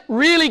doesn't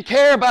really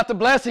care about the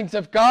blessings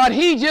of God.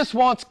 He just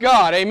wants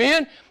God.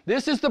 Amen?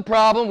 This is the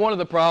problem, one of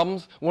the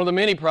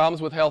many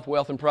problems with health,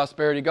 wealth, and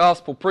prosperity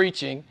gospel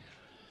preaching.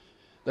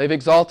 They've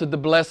exalted the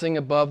blessing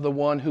above the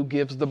one who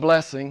gives the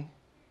blessing.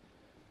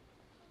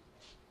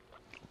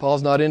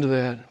 Paul's not into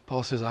that.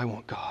 Paul says, I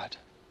want God.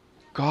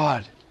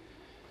 God.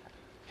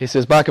 He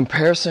says, by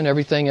comparison,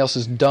 everything else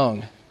is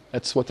dung.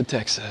 That's what the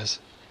text says.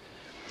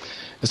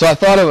 And so I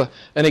thought of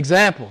an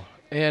example.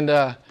 And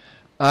I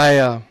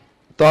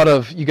thought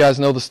of, you guys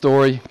know the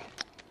story.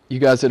 You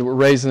guys that were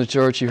raised in the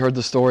church, you heard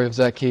the story of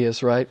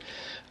Zacchaeus, right?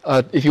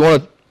 If you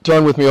want to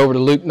turn with me over to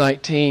Luke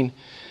 19,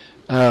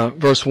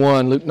 verse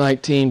 1. Luke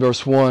 19,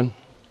 verse 1.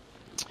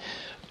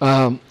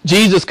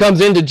 Jesus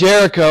comes into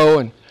Jericho,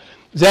 and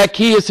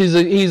Zacchaeus,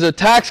 he's a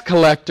tax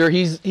collector.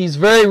 He's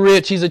very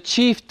rich. He's a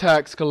chief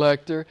tax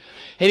collector.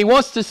 And he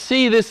wants to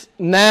see this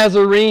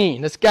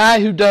Nazarene, this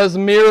guy who does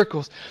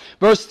miracles.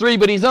 Verse 3,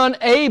 but he's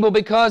unable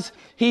because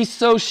he's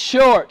so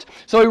short.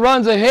 So he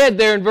runs ahead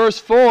there in verse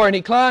 4, and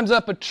he climbs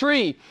up a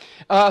tree,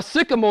 a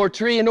sycamore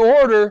tree, in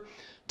order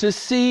to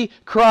see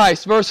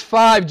Christ. Verse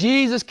 5,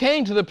 Jesus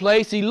came to the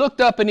place. He looked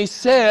up and he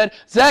said,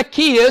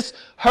 Zacchaeus,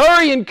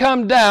 hurry and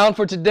come down,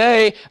 for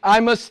today I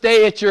must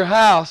stay at your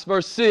house.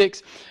 Verse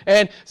 6,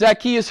 and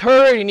Zacchaeus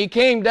hurried and he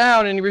came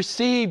down and he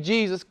received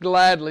Jesus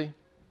gladly.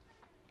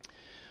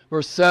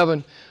 Verse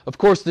 7, of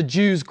course the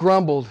Jews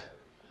grumbled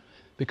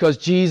because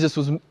Jesus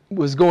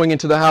was going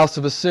into the house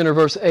of a sinner.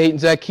 Verse 8, and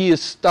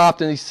Zacchaeus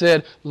stopped and he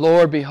said,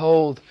 Lord,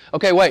 behold.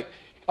 Okay, wait.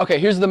 Okay,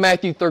 here's the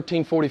Matthew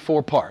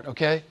 13:44 part,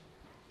 okay?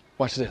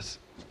 Watch this.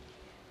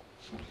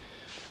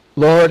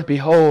 Lord,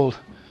 behold,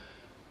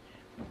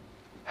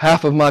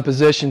 half of my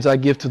possessions I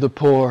give to the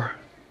poor.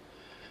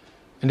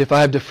 And if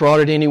I have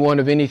defrauded anyone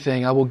of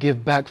anything, I will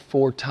give back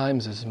 4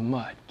 times as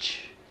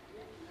much.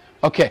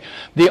 Okay,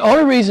 the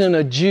only reason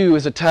a Jew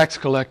is a tax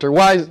collector,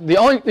 the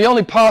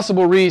only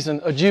possible reason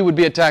a Jew would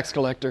be a tax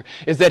collector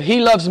is that he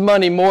loves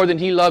money more than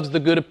he loves the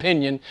good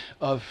opinion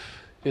of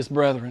his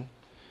brethren.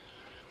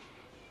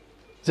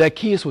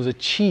 Zacchaeus was a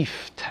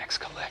chief tax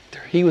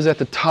collector. He was at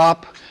the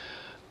top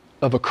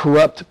of a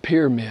corrupt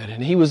pyramid,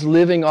 and he was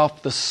living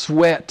off the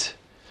sweat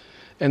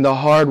and the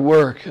hard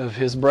work of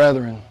his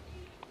brethren.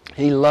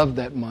 He loved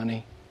that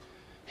money.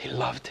 He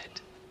loved it.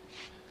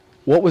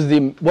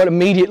 What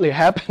immediately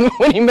happened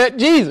when he met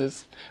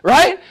Jesus?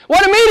 Right?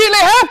 What immediately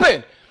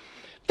happened?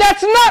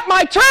 That's not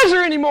my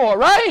treasure anymore,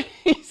 right?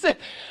 He said,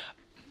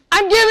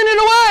 I'm giving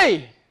it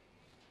away.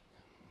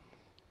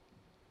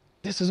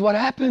 This is what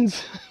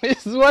happens.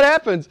 This is what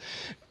happens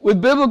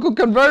with biblical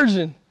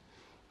conversion.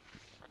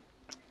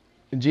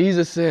 And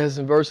Jesus says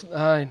in verse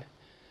 9,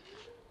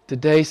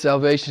 today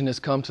salvation has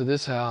come to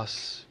this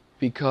house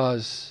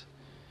because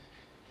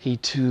he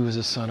too is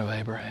a son of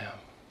Abraham.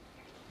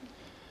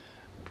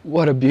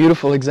 What a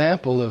beautiful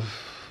example of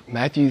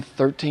Matthew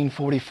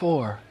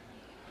 13:44.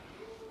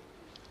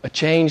 A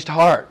changed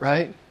heart,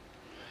 right?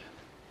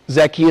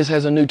 Zacchaeus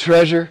has a new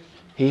treasure.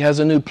 He has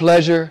a new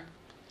pleasure.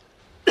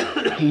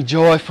 He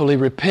joyfully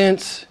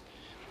repents.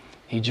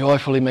 He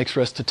joyfully makes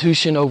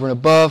restitution over and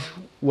above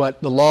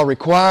what the law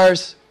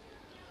requires.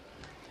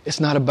 It's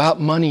not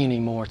about money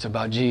anymore. It's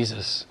about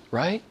Jesus,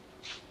 right?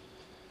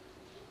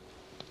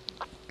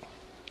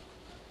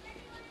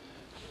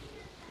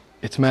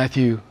 It's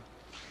Matthew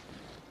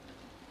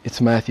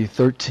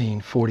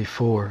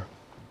 13:44.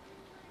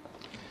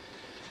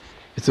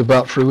 It's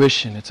about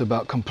fruition. It's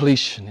about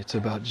completion. It's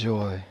about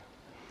joy.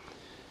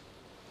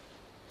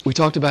 We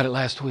talked about it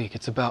last week.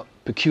 It's about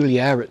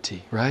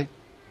peculiarity, right?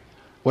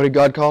 What did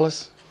God call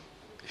us?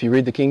 If you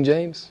read the King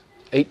James,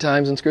 8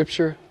 times in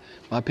Scripture,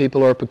 my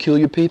people are a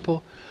peculiar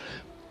people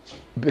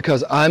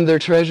because I'm their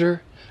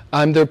treasure,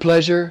 I'm their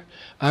pleasure,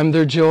 I'm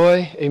their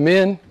joy.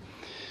 Amen?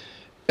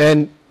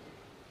 And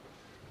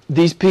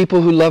these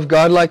people who love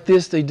God like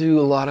this, they do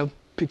a lot of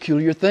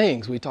peculiar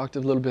things. We talked a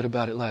little bit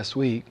about it last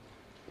week.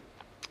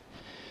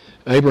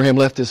 Abraham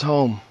left his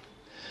home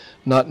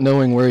not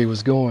knowing where he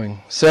was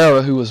going.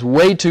 Sarah, who was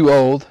way too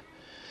old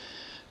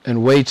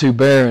and way too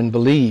barren,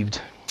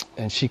 believed,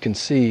 and she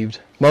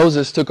conceived.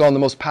 Moses took on the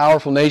most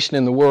powerful nation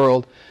in the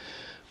world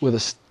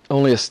with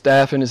only a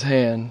staff in his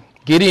hand.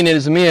 Gideon and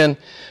his men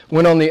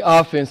went on the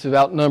offensive,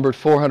 outnumbered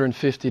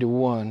 450 to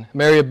 1.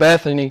 Mary of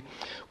Bethany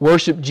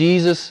worshiped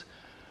Jesus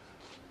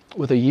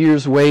with a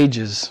year's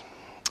wages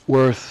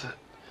worth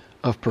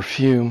of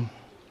perfume.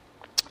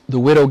 The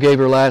widow gave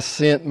her last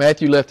cent.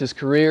 Matthew left his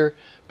career.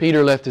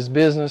 Peter left his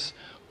business.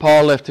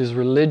 Paul left his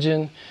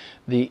religion.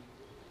 The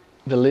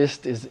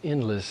list is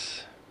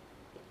endless.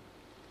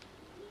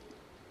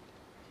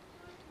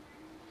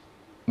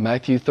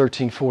 Matthew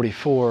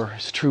 13:44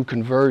 is true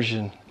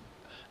conversion.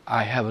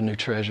 I have a new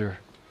treasure.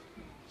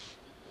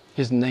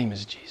 His name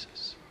is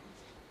Jesus.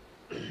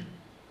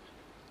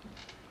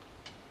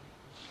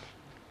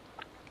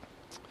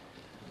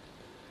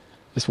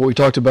 This is what we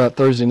talked about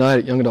Thursday night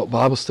at Young Adult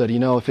Bible Study. You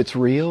know, if it's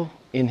real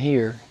in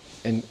here,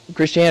 and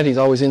Christianity is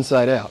always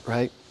inside out,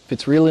 right? If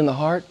it's real in the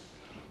heart,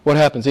 what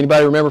happens?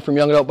 Anybody remember from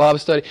Young Adult Bible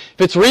Study?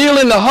 If it's real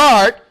in the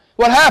heart,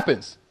 what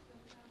happens?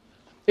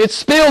 It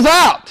spills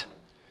out.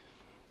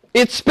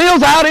 It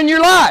spills out in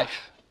your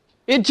life.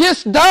 It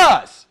just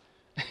does.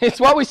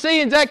 It's what we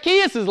see in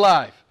Zacchaeus'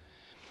 life.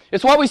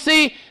 It's what we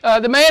see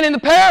the man in the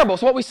parable.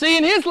 It's what we see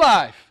in his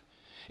life.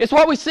 It's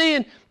what we see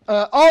in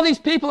all these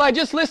people I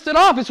just listed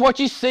off. It's what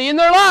you see in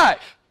their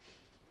life.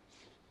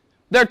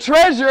 Their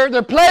treasure,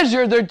 their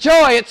pleasure, their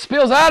joy, it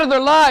spills out of their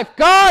life.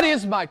 God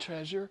is my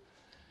treasure.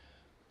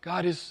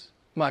 God is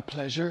my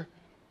pleasure.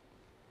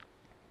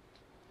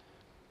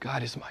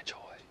 God is my joy.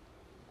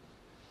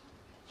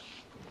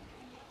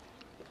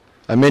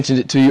 I mentioned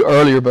it to you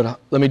earlier, but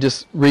let me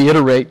just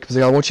reiterate because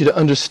I want you to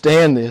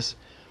understand this.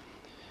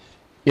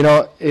 You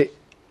know,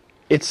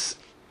 it's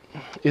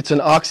an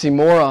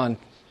oxymoron.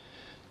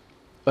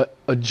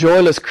 A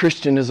joyless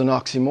Christian is an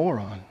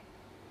oxymoron.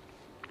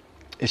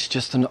 It's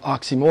just an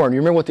oxymoron. You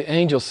remember what the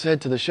angels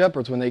said to the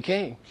shepherds when they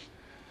came?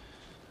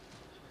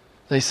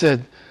 They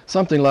said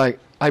something like,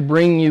 I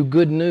bring you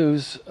good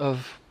news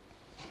of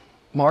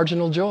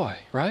marginal joy,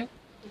 right?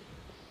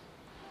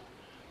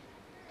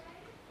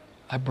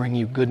 I bring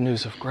you good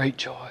news of great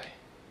joy.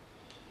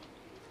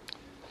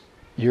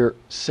 Your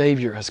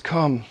Savior has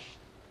come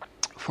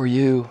for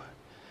you.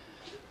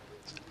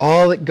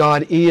 All that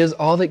God is,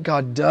 all that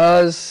God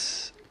does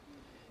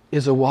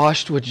is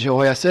awashed with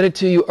joy. I said it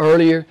to you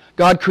earlier.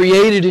 God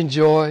created in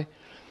joy.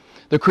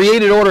 The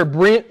created order,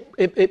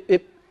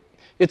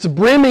 it's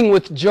brimming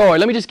with joy.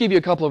 Let me just give you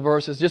a couple of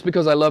verses, just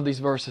because I love these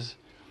verses.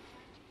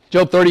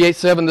 Job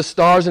 38:7, the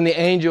stars and the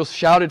angels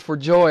shouted for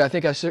joy. I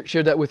think I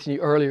shared that with you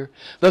earlier.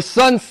 The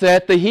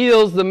sunset, the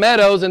hills, the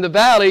meadows, and the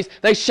valleys,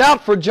 they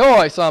shout for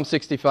joy, Psalm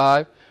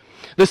 65.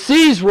 The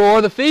seas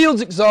roar, the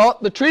fields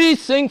exult, the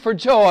trees sing for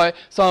joy,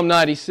 Psalm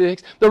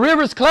 96. The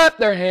rivers clap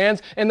their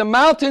hands, and the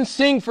mountains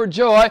sing for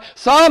joy,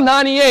 Psalm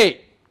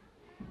 98.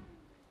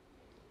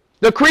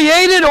 The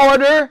created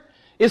order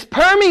is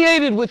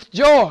permeated with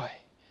joy.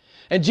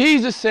 And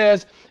Jesus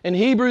says in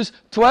Hebrews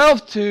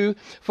 12:2,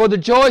 for the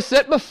joy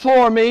set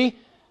before me,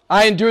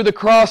 I endure the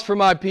cross for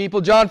my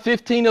people. John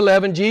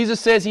 15:11, Jesus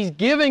says He's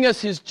giving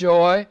us His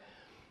joy.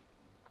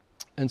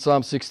 And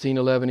Psalm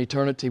 16:11,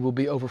 eternity will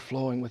be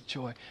overflowing with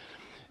joy.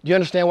 Do you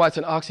understand why it's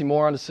an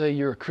oxymoron to say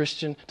you're a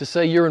Christian, to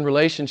say you're in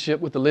relationship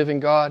with the living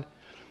God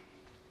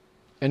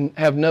and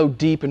have no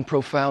deep and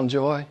profound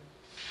joy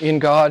in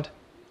God?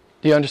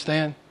 Do you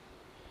understand?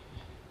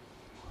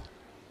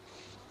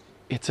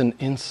 It's an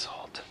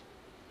insult.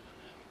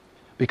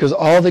 Because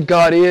all that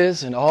God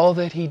is and all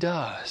that He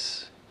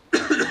does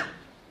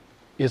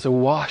is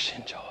awash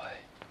in joy.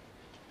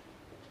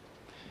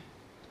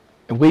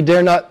 And we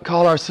dare not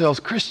call ourselves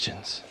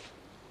Christians.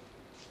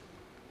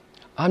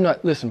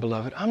 Listen,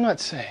 beloved, I'm not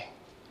saying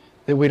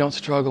that we don't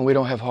struggle and we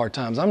don't have hard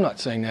times. I'm not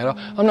saying that.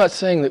 I'm not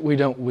saying that we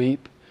don't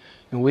weep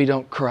and we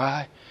don't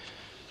cry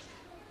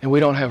and we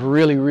don't have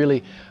really,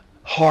 really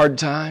hard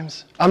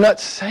times. I'm not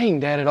saying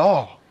that at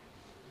all.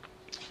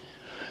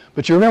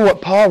 But you remember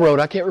what Paul wrote?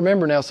 I can't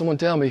remember now. Someone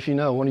tell me if you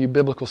know, one of you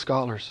biblical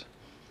scholars.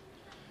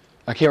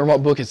 I can't remember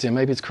what book it's in.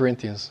 Maybe it's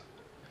Corinthians.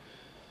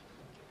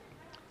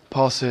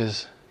 Paul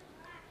says,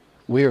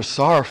 we are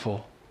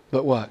sorrowful,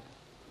 but what?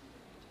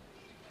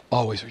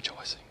 Always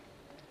rejoicing.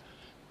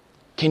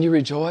 Can you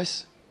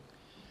rejoice?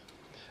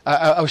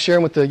 I was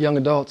sharing with the young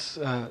adults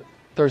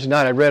Thursday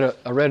night. I read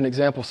an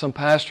example of some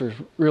pastor's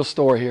real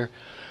story here.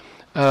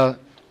 A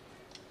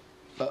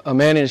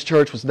man in his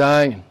church was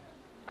dying,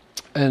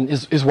 and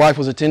his wife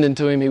was attending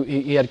to him.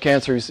 He had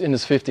cancer. He was in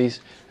his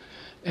 50s,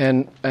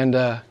 and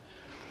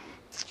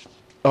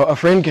a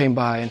friend came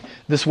by, and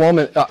this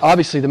woman.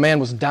 Obviously, the man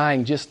was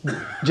dying just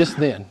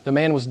then. The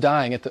man was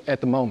dying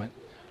at the moment,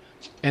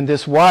 and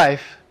this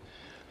wife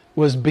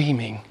was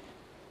beaming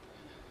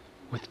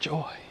with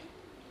joy.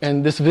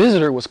 And this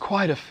visitor was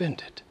quite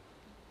offended.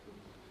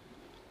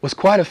 Was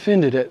quite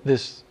offended at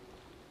this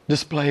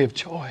display of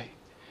joy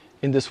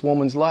in this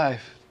woman's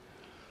life.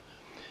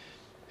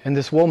 And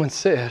this woman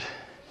said,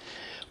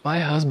 my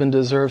husband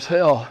deserves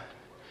hell,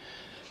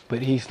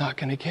 but he's not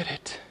going to get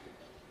it.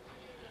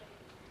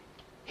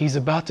 He's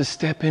about to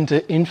step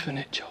into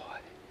infinite joy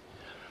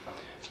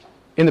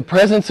in the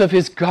presence of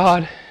his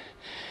God,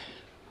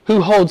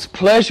 who holds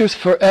pleasures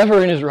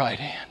forever in his right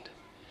hand.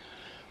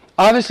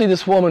 Obviously,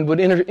 this woman would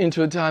enter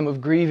into a time of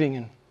grieving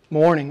and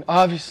mourning,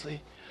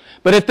 obviously.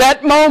 But at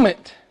that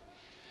moment,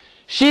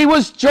 she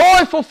was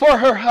joyful for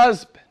her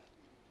husband,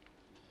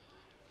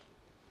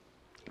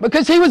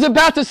 because he was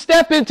about to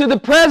step into the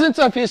presence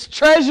of his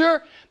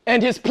treasure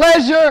and his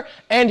pleasure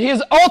and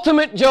his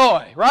ultimate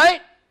joy, right?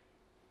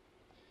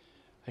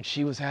 And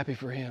she was happy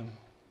for him.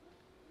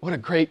 What a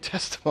great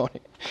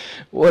testimony.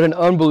 What an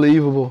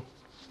unbelievable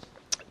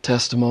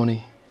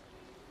testimony.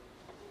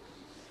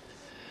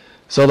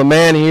 So the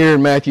man here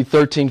in Matthew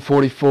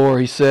 13:44,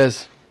 he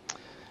says,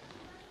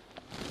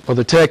 or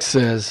the text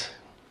says,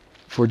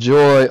 for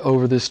joy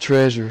over this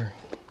treasure,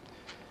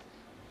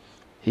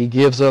 he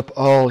gives up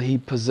all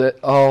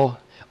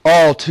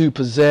to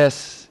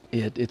possess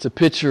it. It's a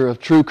picture of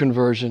true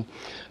conversion.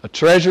 A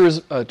treasure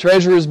is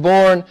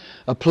born,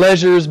 a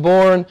pleasure is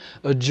born,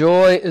 a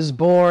joy is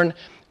born,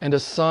 and a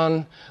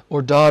son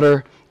or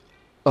daughter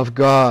of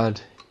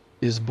God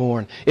is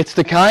born. It's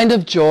the kind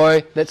of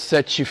joy that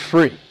sets you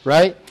free,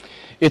 right?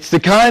 It's the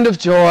kind of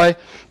joy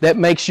that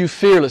makes you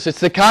fearless. It's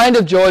the kind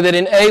of joy that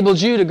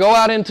enables you to go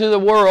out into the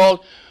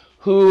world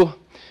who,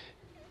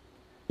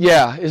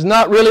 is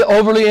not really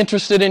overly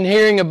interested in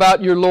hearing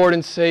about your Lord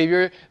and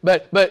Savior,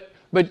 but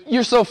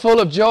you're so full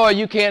of joy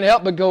you can't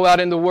help but go out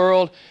in the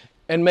world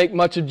and make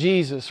much of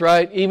Jesus,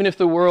 right? Even if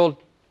the world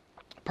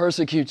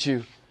persecutes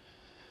you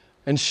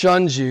and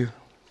shuns you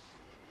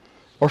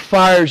or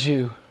fires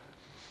you,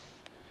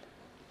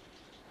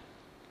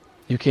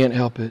 you can't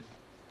help it.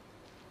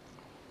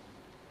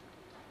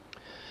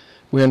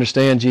 We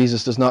understand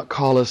Jesus does not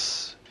call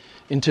us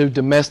into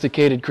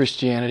domesticated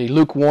Christianity,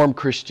 lukewarm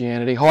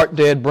Christianity, heart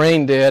dead,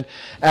 brain dead,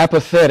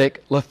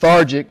 apathetic,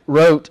 lethargic,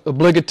 rote,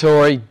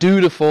 obligatory,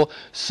 dutiful,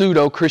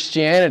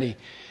 pseudo-Christianity.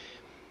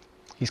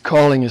 He's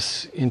calling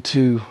us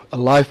into a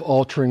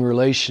life-altering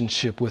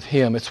relationship with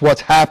Him. It's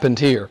what's happened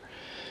here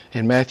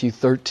in Matthew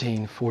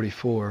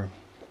 13:44.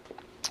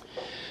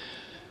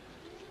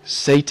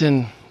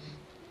 Satan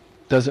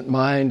doesn't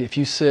mind if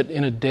you sit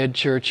in a dead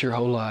church your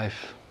whole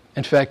life.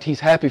 In fact,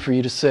 he's happy for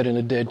you to sit in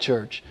a dead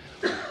church.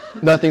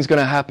 Nothing's going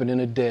to happen in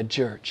a dead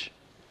church.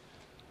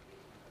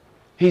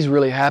 He's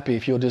really happy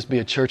if you'll just be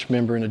a church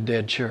member in a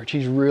dead church.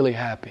 He's really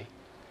happy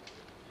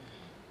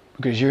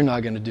because you're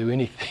not going to do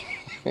anything.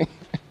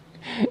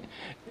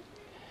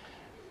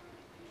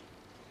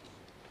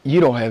 You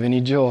don't have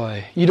any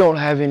joy. You don't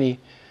have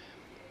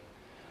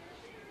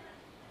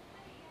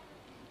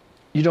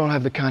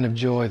the kind of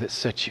joy that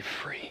sets you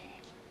free.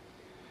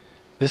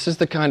 This is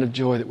the kind of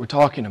joy that we're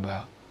talking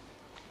about.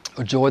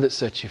 A joy that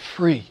sets you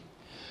free.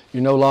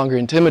 You're no longer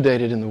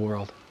intimidated in the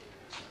world.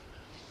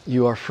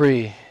 You are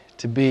free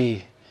to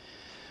be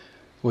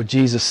what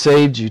Jesus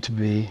saved you to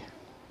be.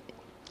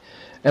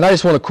 And I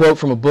just want to quote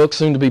from a book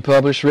soon to be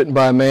published, written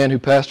by a man who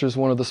pastors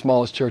one of the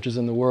smallest churches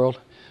in the world.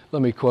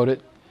 Let me quote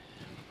it.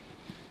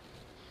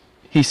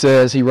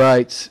 He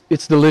writes,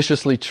 "It's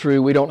deliciously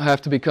true. We don't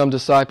have to become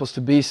disciples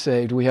to be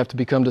saved. We have to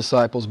become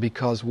disciples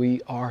because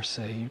we are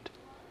saved."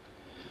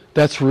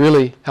 That's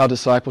really how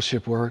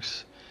discipleship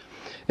works.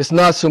 It's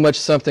not so much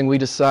something we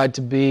decide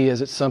to be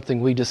as it's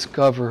something we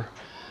discover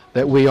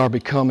that we are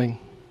becoming.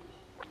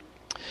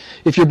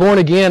 If you're born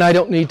again, I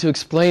don't need to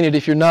explain it.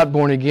 If you're not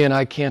born again,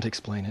 I can't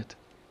explain it.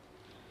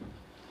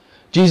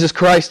 Jesus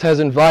Christ has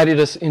invited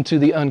us into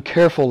the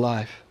uncareful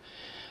life,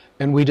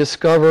 and we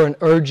discover an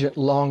urgent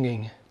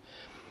longing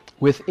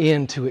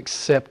within to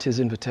accept His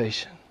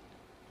invitation.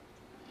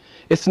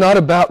 It's not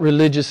about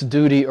religious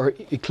duty or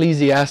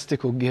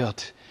ecclesiastical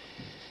guilt.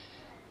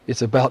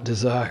 It's about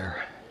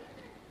desire.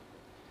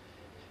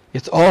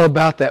 It's all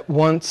about that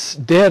once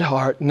dead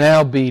heart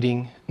now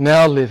beating,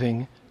 now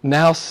living,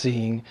 now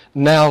seeing,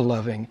 now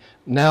loving,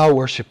 now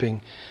worshiping,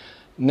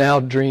 now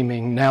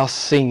dreaming, now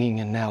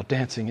singing, and now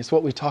dancing. It's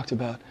what we talked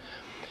about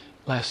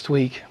last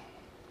week.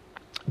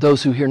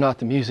 Those who hear not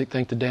the music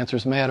think the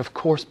dancer's mad. Of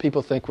course,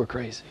 people think we're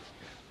crazy.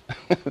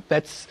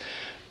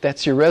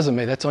 That's your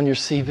resume. That's on your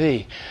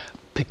CV.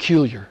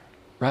 Peculiar,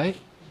 right?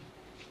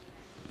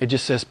 It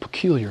just says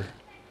peculiar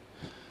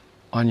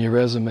on your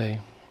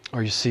resume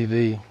or your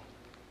CV.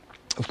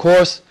 Of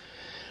course,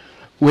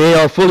 we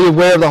are fully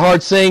aware of the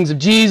hard sayings of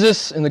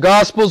Jesus in the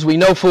Gospels. We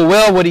know full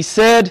well what He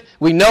said.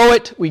 We know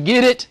it. We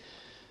get it.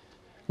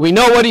 We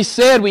know what He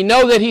said. We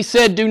know that He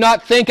said, "Do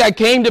not think I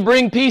came to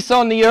bring peace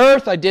on the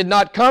earth. I did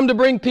not come to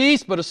bring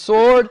peace, but a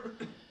sword.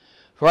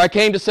 For I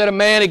came to set a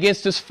man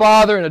against his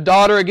father, and a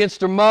daughter against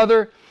her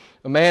mother.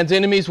 A man's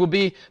enemies will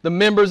be the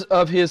members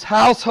of his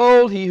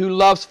household. He who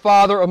loves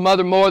father or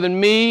mother more than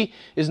me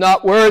is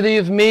not worthy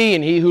of me,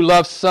 and he who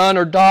loves son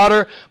or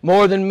daughter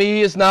more than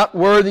me is not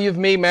worthy of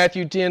me."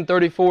 Matthew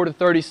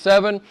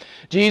 10:34-37.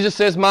 Jesus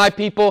says, "My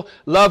people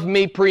love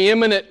me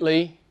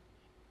preeminently,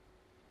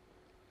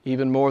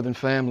 even more than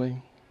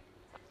family."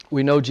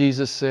 We know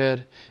Jesus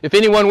said, "If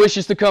anyone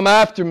wishes to come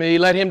after me,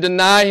 let him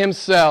deny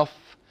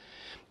himself,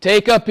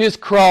 take up his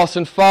cross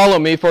and follow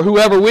me. For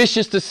whoever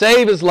wishes to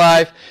save his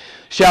life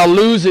shall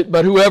lose it,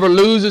 but whoever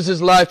loses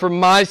his life for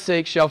my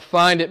sake shall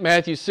find it."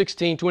 Matthew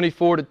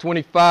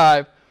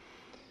 16:24-25.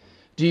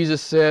 Jesus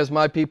says,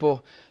 "My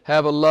people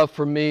have a love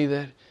for me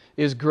that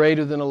is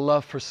greater than a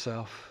love for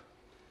self."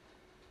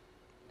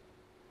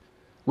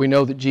 We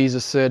know that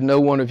Jesus said,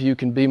 "No one of you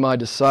can be my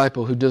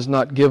disciple who does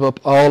not give up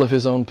all of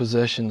his own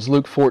possessions."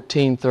 Luke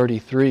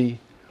 14:33.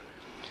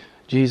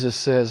 Jesus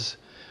says,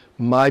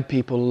 "My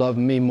people love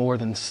me more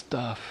than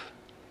stuff."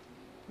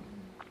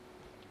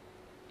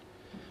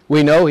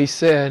 We know He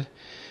said,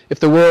 "If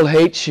the world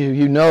hates you,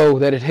 you know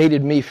that it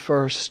hated me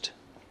first.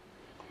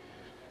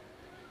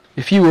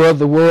 If you were of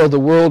the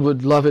world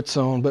would love its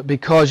own. But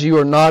because you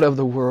are not of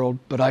the world,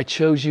 but I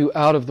chose you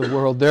out of the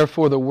world,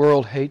 therefore the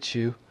world hates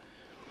you.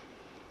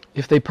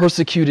 If they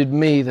persecuted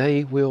me,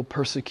 they will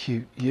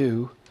persecute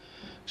you."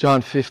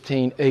 John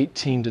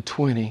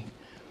 15:18-20.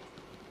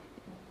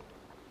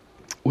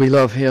 We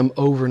love Him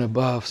over and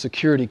above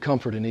security,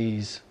 comfort, and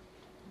ease.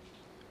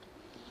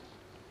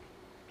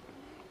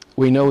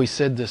 We know He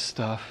said this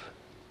stuff.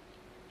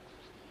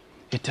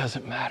 It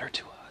doesn't matter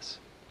to us,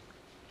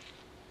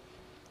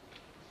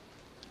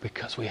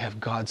 because we have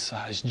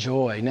God-sized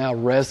joy now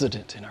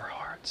resident in our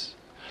hearts.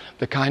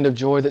 The kind of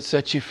joy that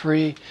sets you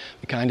free,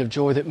 the kind of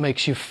joy that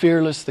makes you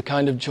fearless, the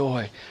kind of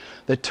joy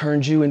that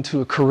turns you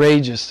into a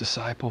courageous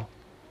disciple.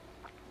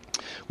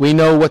 We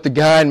know what the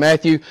guy in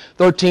Matthew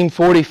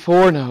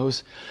 13:44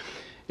 knows.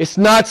 It's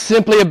not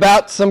simply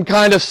about some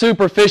kind of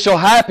superficial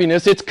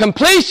happiness, it's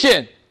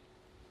completion.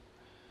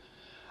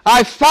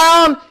 I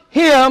found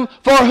Him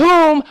for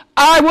whom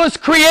I was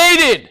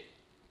created.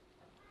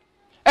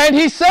 And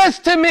He says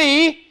to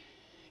me,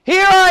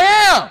 "Here I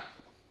am.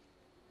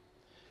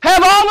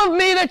 Have all of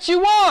me that you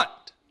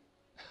want."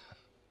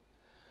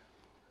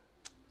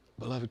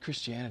 Beloved,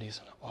 Christianity is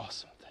an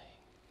awesome thing.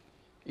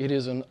 It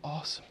is an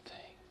awesome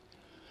thing.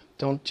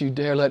 Don't you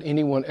dare let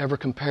anyone ever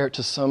compare it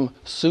to some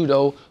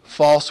pseudo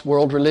false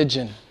world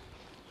religion.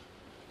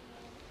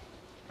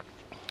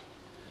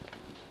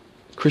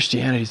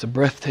 Christianity is a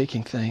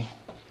breathtaking thing.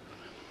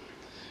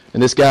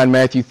 And this guy in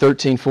Matthew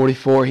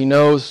 13:44, he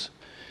knows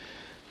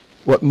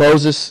what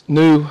Moses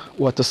knew,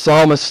 what the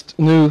psalmist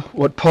knew,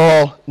 what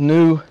Paul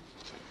knew.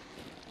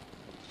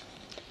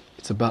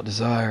 It's about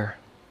desire.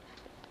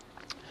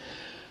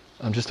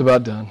 I'm just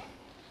about done.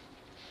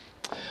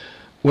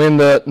 When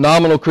the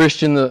nominal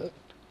Christian, the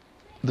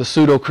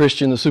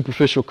pseudo-Christian, the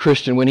superficial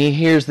Christian, when he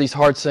hears these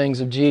hard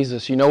sayings of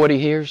Jesus, you know what he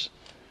hears?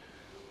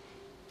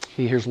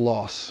 He hears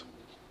loss.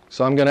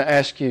 So I'm going to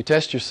ask you,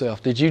 test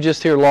yourself. Did you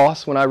just hear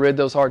loss when I read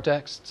those hard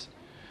texts?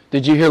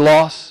 Did you hear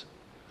loss?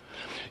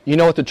 You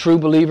know what the true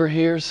believer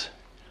hears?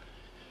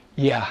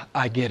 Yeah,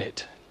 I get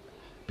it.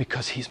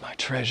 Because He's my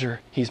treasure,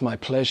 He's my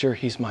pleasure,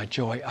 He's my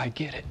joy. I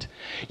get it.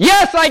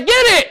 Yes, I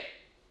get it!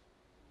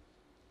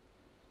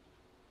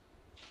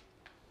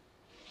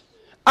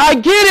 I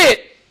get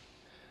it!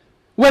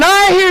 When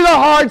I hear the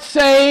hard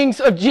sayings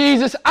of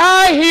Jesus,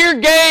 I hear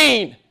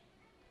gain.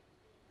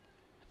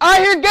 I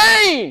hear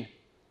gain.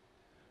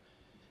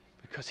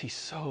 Because He's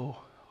so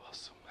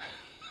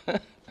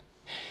awesome.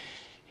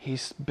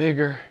 He's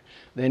bigger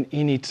than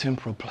any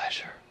temporal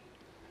pleasure.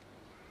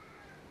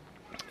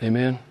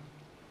 Amen?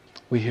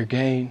 We hear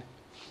gain.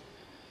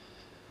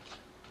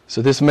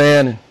 So this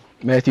man in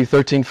Matthew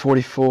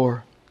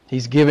 13:44,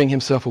 he's giving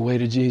himself away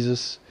to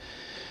Jesus.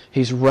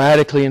 He's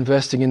radically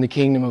investing in the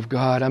kingdom of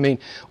God. I mean,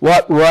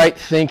 what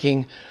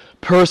right-thinking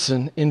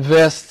person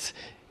invests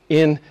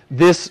in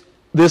this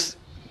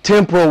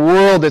temporal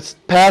world that's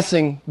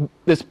passing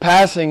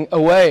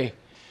away?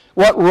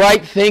 What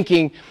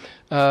right-thinking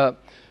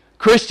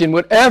Christian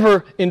would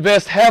ever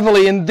invest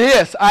heavily in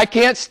this. I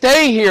can't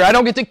stay here. I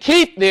don't get to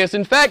keep this.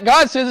 In fact,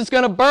 God says it's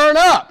going to burn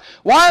up.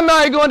 Why am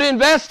I going to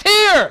invest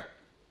here?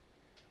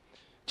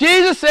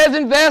 Jesus says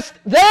invest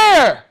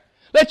there.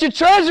 Let your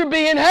treasure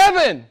be in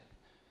heaven,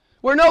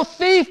 where no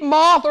thief,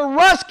 moth, or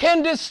rust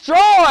can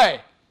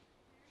destroy.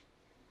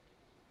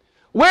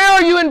 Where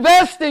are you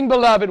investing,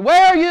 beloved?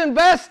 Where are you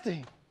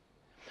investing?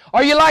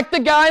 Are you like the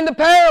guy in the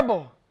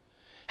parable?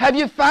 Have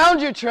you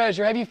found your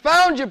treasure? Have you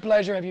found your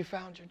pleasure? Have you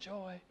found your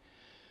joy?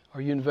 Are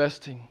you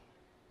investing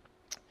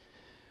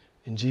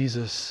in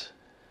Jesus?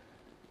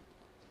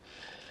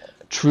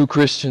 True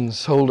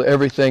Christians hold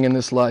everything in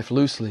this life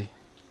loosely.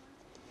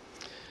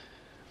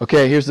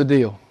 Okay, here's the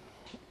deal.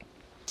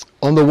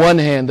 On the one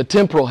hand, the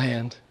temporal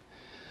hand,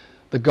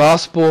 the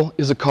gospel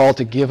is a call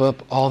to give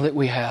up all that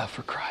we have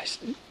for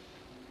Christ.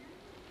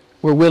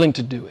 We're willing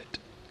to do it.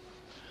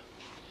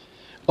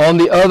 On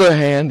the other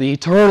hand, the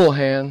eternal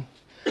hand,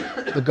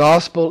 the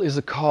gospel is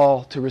a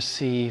call to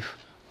receive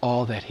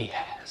all that He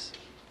has.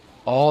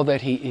 All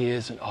that He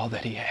is and all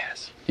that He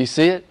has. You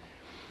see it?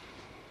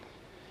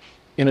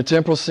 In a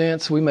temporal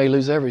sense, we may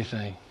lose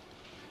everything.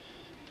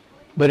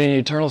 But in an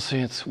eternal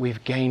sense,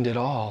 we've gained it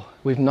all.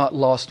 We've not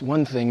lost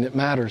one thing that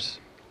matters.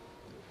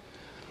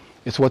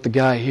 It's what the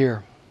guy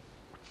here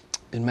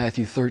in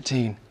Matthew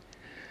 13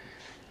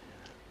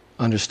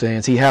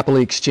 understands. He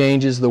happily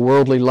exchanges the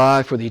worldly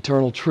life for the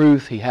eternal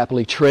truth. He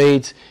happily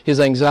trades his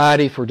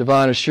anxiety for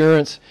divine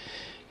assurance.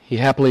 He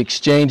happily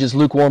exchanges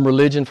lukewarm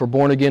religion for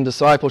born-again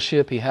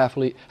discipleship. He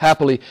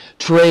happily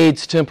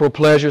trades temporal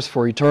pleasures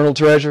for eternal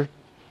treasure.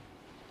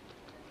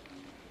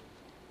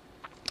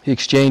 He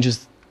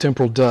exchanges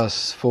temporal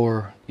dust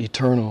for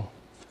eternal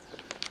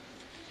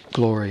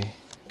glory.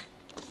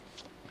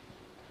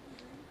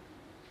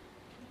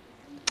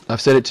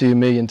 I've said it to you a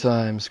million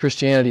times.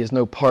 Christianity is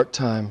no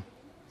part-time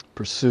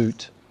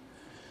pursuit.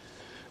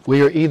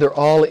 We are either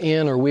all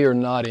in or we are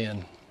not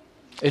in.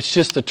 It's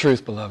just the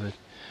truth, beloved.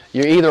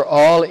 You're either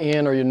all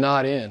in or you're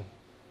not in.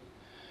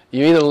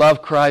 You either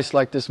love Christ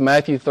like this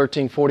Matthew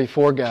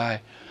 13:44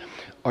 guy,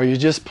 or you're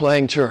just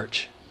playing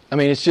church. I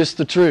mean, it's just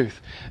the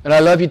truth. And I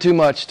love you too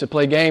much to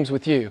play games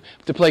with you,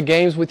 to play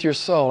games with your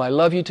soul. I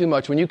love you too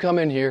much. When you come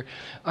in here,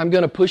 I'm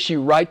going to push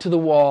you right to the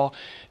wall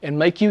and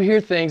make you hear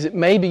things that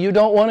maybe you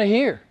don't want to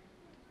hear.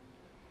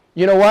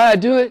 You know why I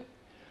do it?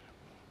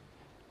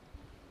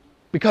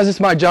 Because it's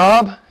my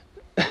job.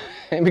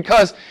 And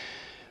because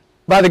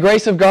by the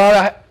grace of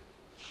God,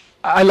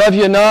 I love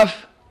you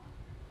enough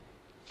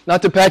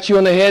not to pat you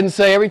on the head and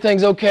say,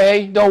 everything's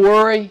okay, don't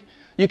worry,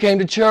 you came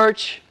to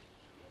church.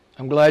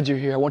 I'm glad you're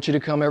here. I want you to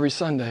come every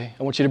Sunday.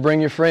 I want you to bring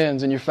your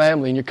friends and your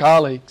family and your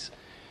colleagues.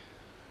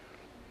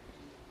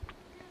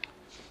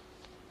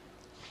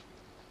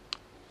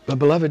 But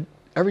beloved,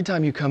 every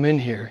time you come in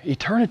here,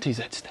 eternity's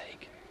at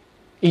stake.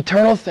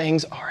 Eternal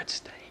things are at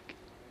stake.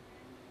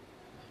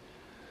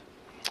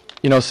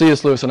 You know,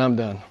 C.S. Lewis, and I'm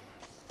done.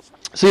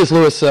 C.S.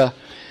 Lewis,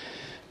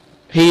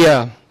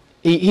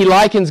 he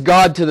likens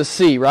God to the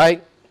sea,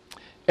 right?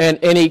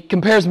 And he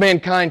compares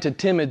mankind to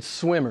timid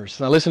swimmers.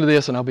 Now listen to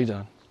this and I'll be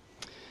done.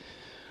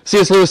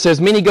 C.S. Lewis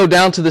says, many go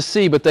down to the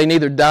sea, but they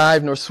neither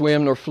dive nor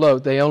swim nor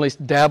float. They only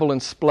dabble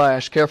and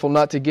splash, careful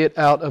not to get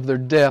out of their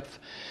depth,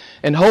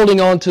 and holding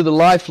on to the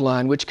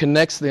lifeline which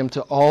connects them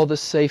to all the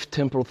safe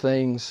temporal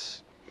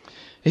things.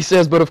 He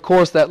says, but of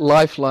course that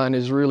lifeline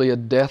is really a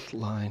death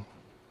line.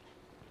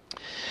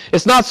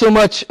 It's not so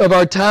much of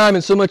our time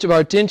and so much of our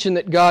attention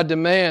that God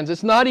demands.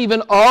 It's not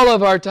even all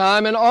of our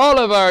time and all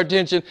of our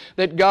attention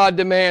that God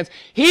demands.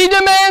 He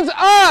demands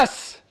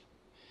us.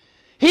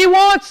 He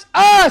wants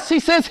us. He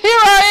says, here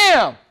I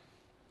am.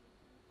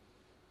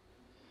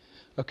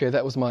 Okay,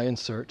 that was my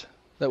insert.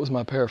 That was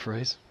my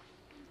paraphrase.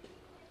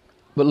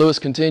 But Lewis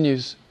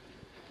continues,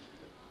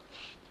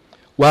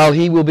 while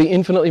He will be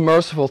infinitely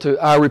merciful to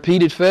our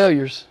repeated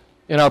failures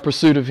in our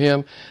pursuit of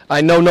Him,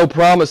 I know no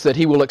promise that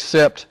He will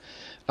accept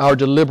our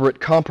deliberate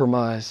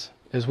compromise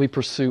as we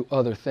pursue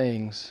other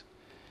things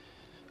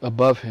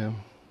above Him.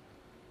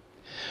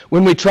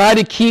 When we try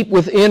to keep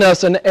within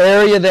us an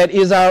area that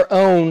is our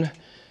own,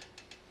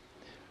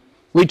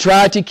 we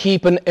try to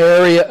keep an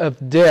area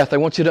of death. I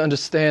want you to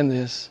understand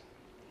this.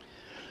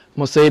 I'm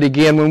going to say it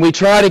again. When we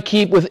try to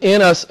keep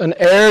within us an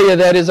area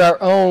that is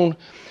our own,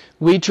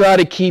 we try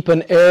to keep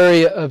an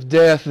area of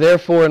death.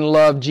 Therefore, in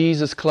love,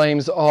 Jesus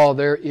claims all.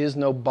 There is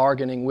no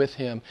bargaining with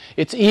Him.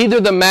 It's either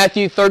the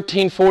Matthew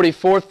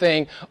 13:44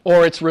 thing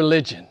or it's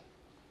religion.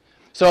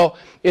 So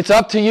it's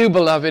up to you,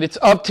 beloved. It's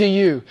up to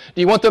you.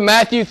 Do you want the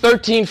Matthew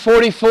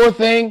 13:44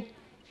 thing?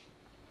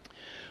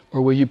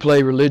 Or will you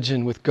play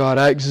religion with God?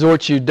 I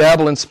exhort you,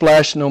 dabble and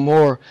splash no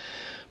more,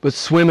 but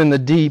swim in the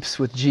deeps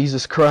with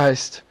Jesus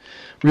Christ.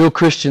 Real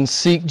Christians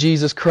seek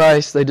Jesus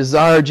Christ. They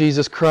desire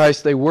Jesus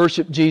Christ. They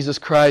worship Jesus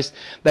Christ.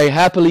 They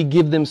happily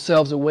give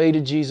themselves away to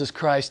Jesus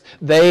Christ.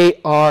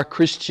 They are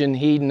Christian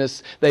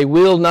hedonists. They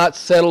will not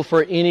settle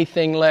for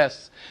anything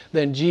less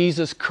than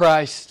Jesus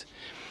Christ.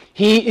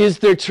 He is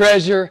their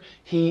treasure.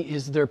 He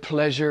is their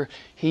pleasure.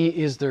 He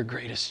is their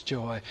greatest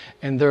joy.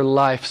 And their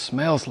life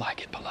smells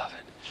like it, beloved.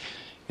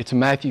 It's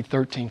Matthew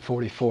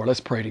 13:44. Let's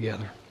pray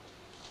together.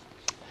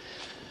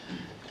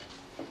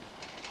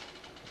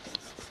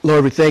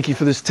 Lord, we thank you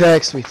for this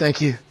text. We thank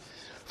you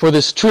for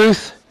this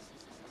truth.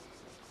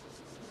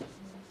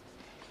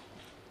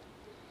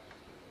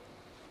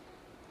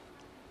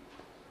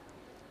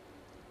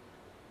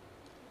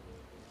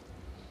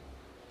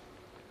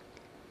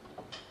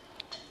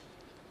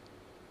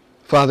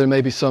 Father, there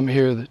may be some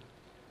here that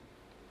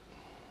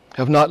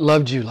have not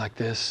loved you like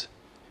this.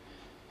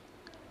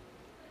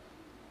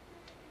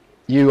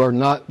 You are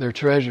not their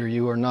treasure.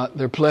 You are not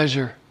their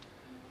pleasure.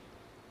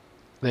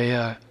 They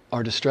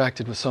are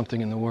distracted with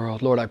something in the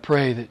world. Lord, I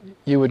pray that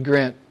you would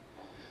grant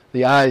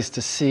the eyes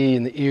to see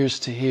and the ears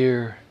to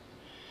hear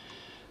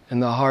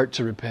and the heart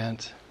to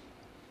repent.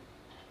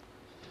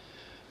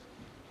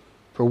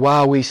 For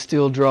while we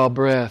still draw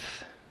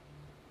breath,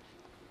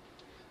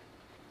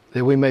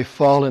 that we may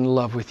fall in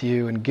love with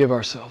you and give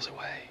ourselves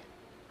away.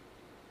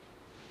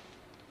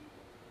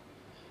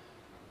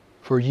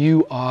 For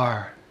you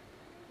are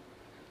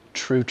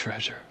true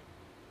treasure.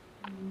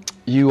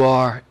 You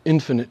are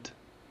infinite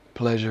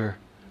pleasure.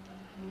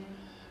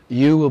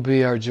 You will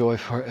be our joy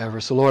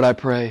forever. So Lord, I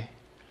pray,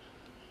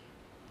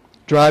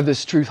 drive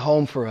this truth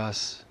home for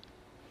us.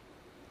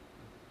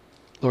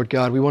 Lord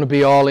God, we want to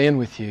be all in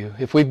with you.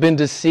 If we've been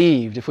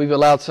deceived, if we've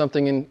allowed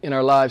something in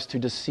our lives to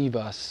deceive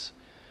us,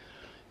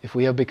 if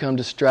we have become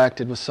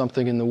distracted with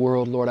something in the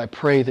world, Lord, I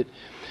pray that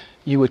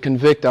you would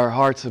convict our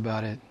hearts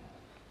about it.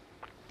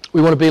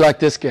 We want to be like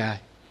this guy.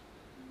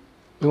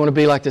 We want to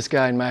be like this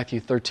guy in Matthew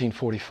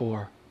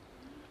 13:44.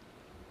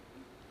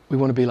 We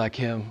want to be like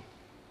him.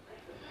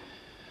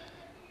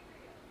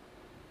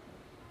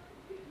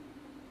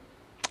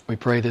 We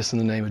pray this in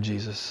the name of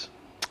Jesus.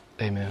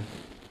 Amen.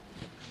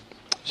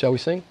 Shall we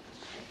sing?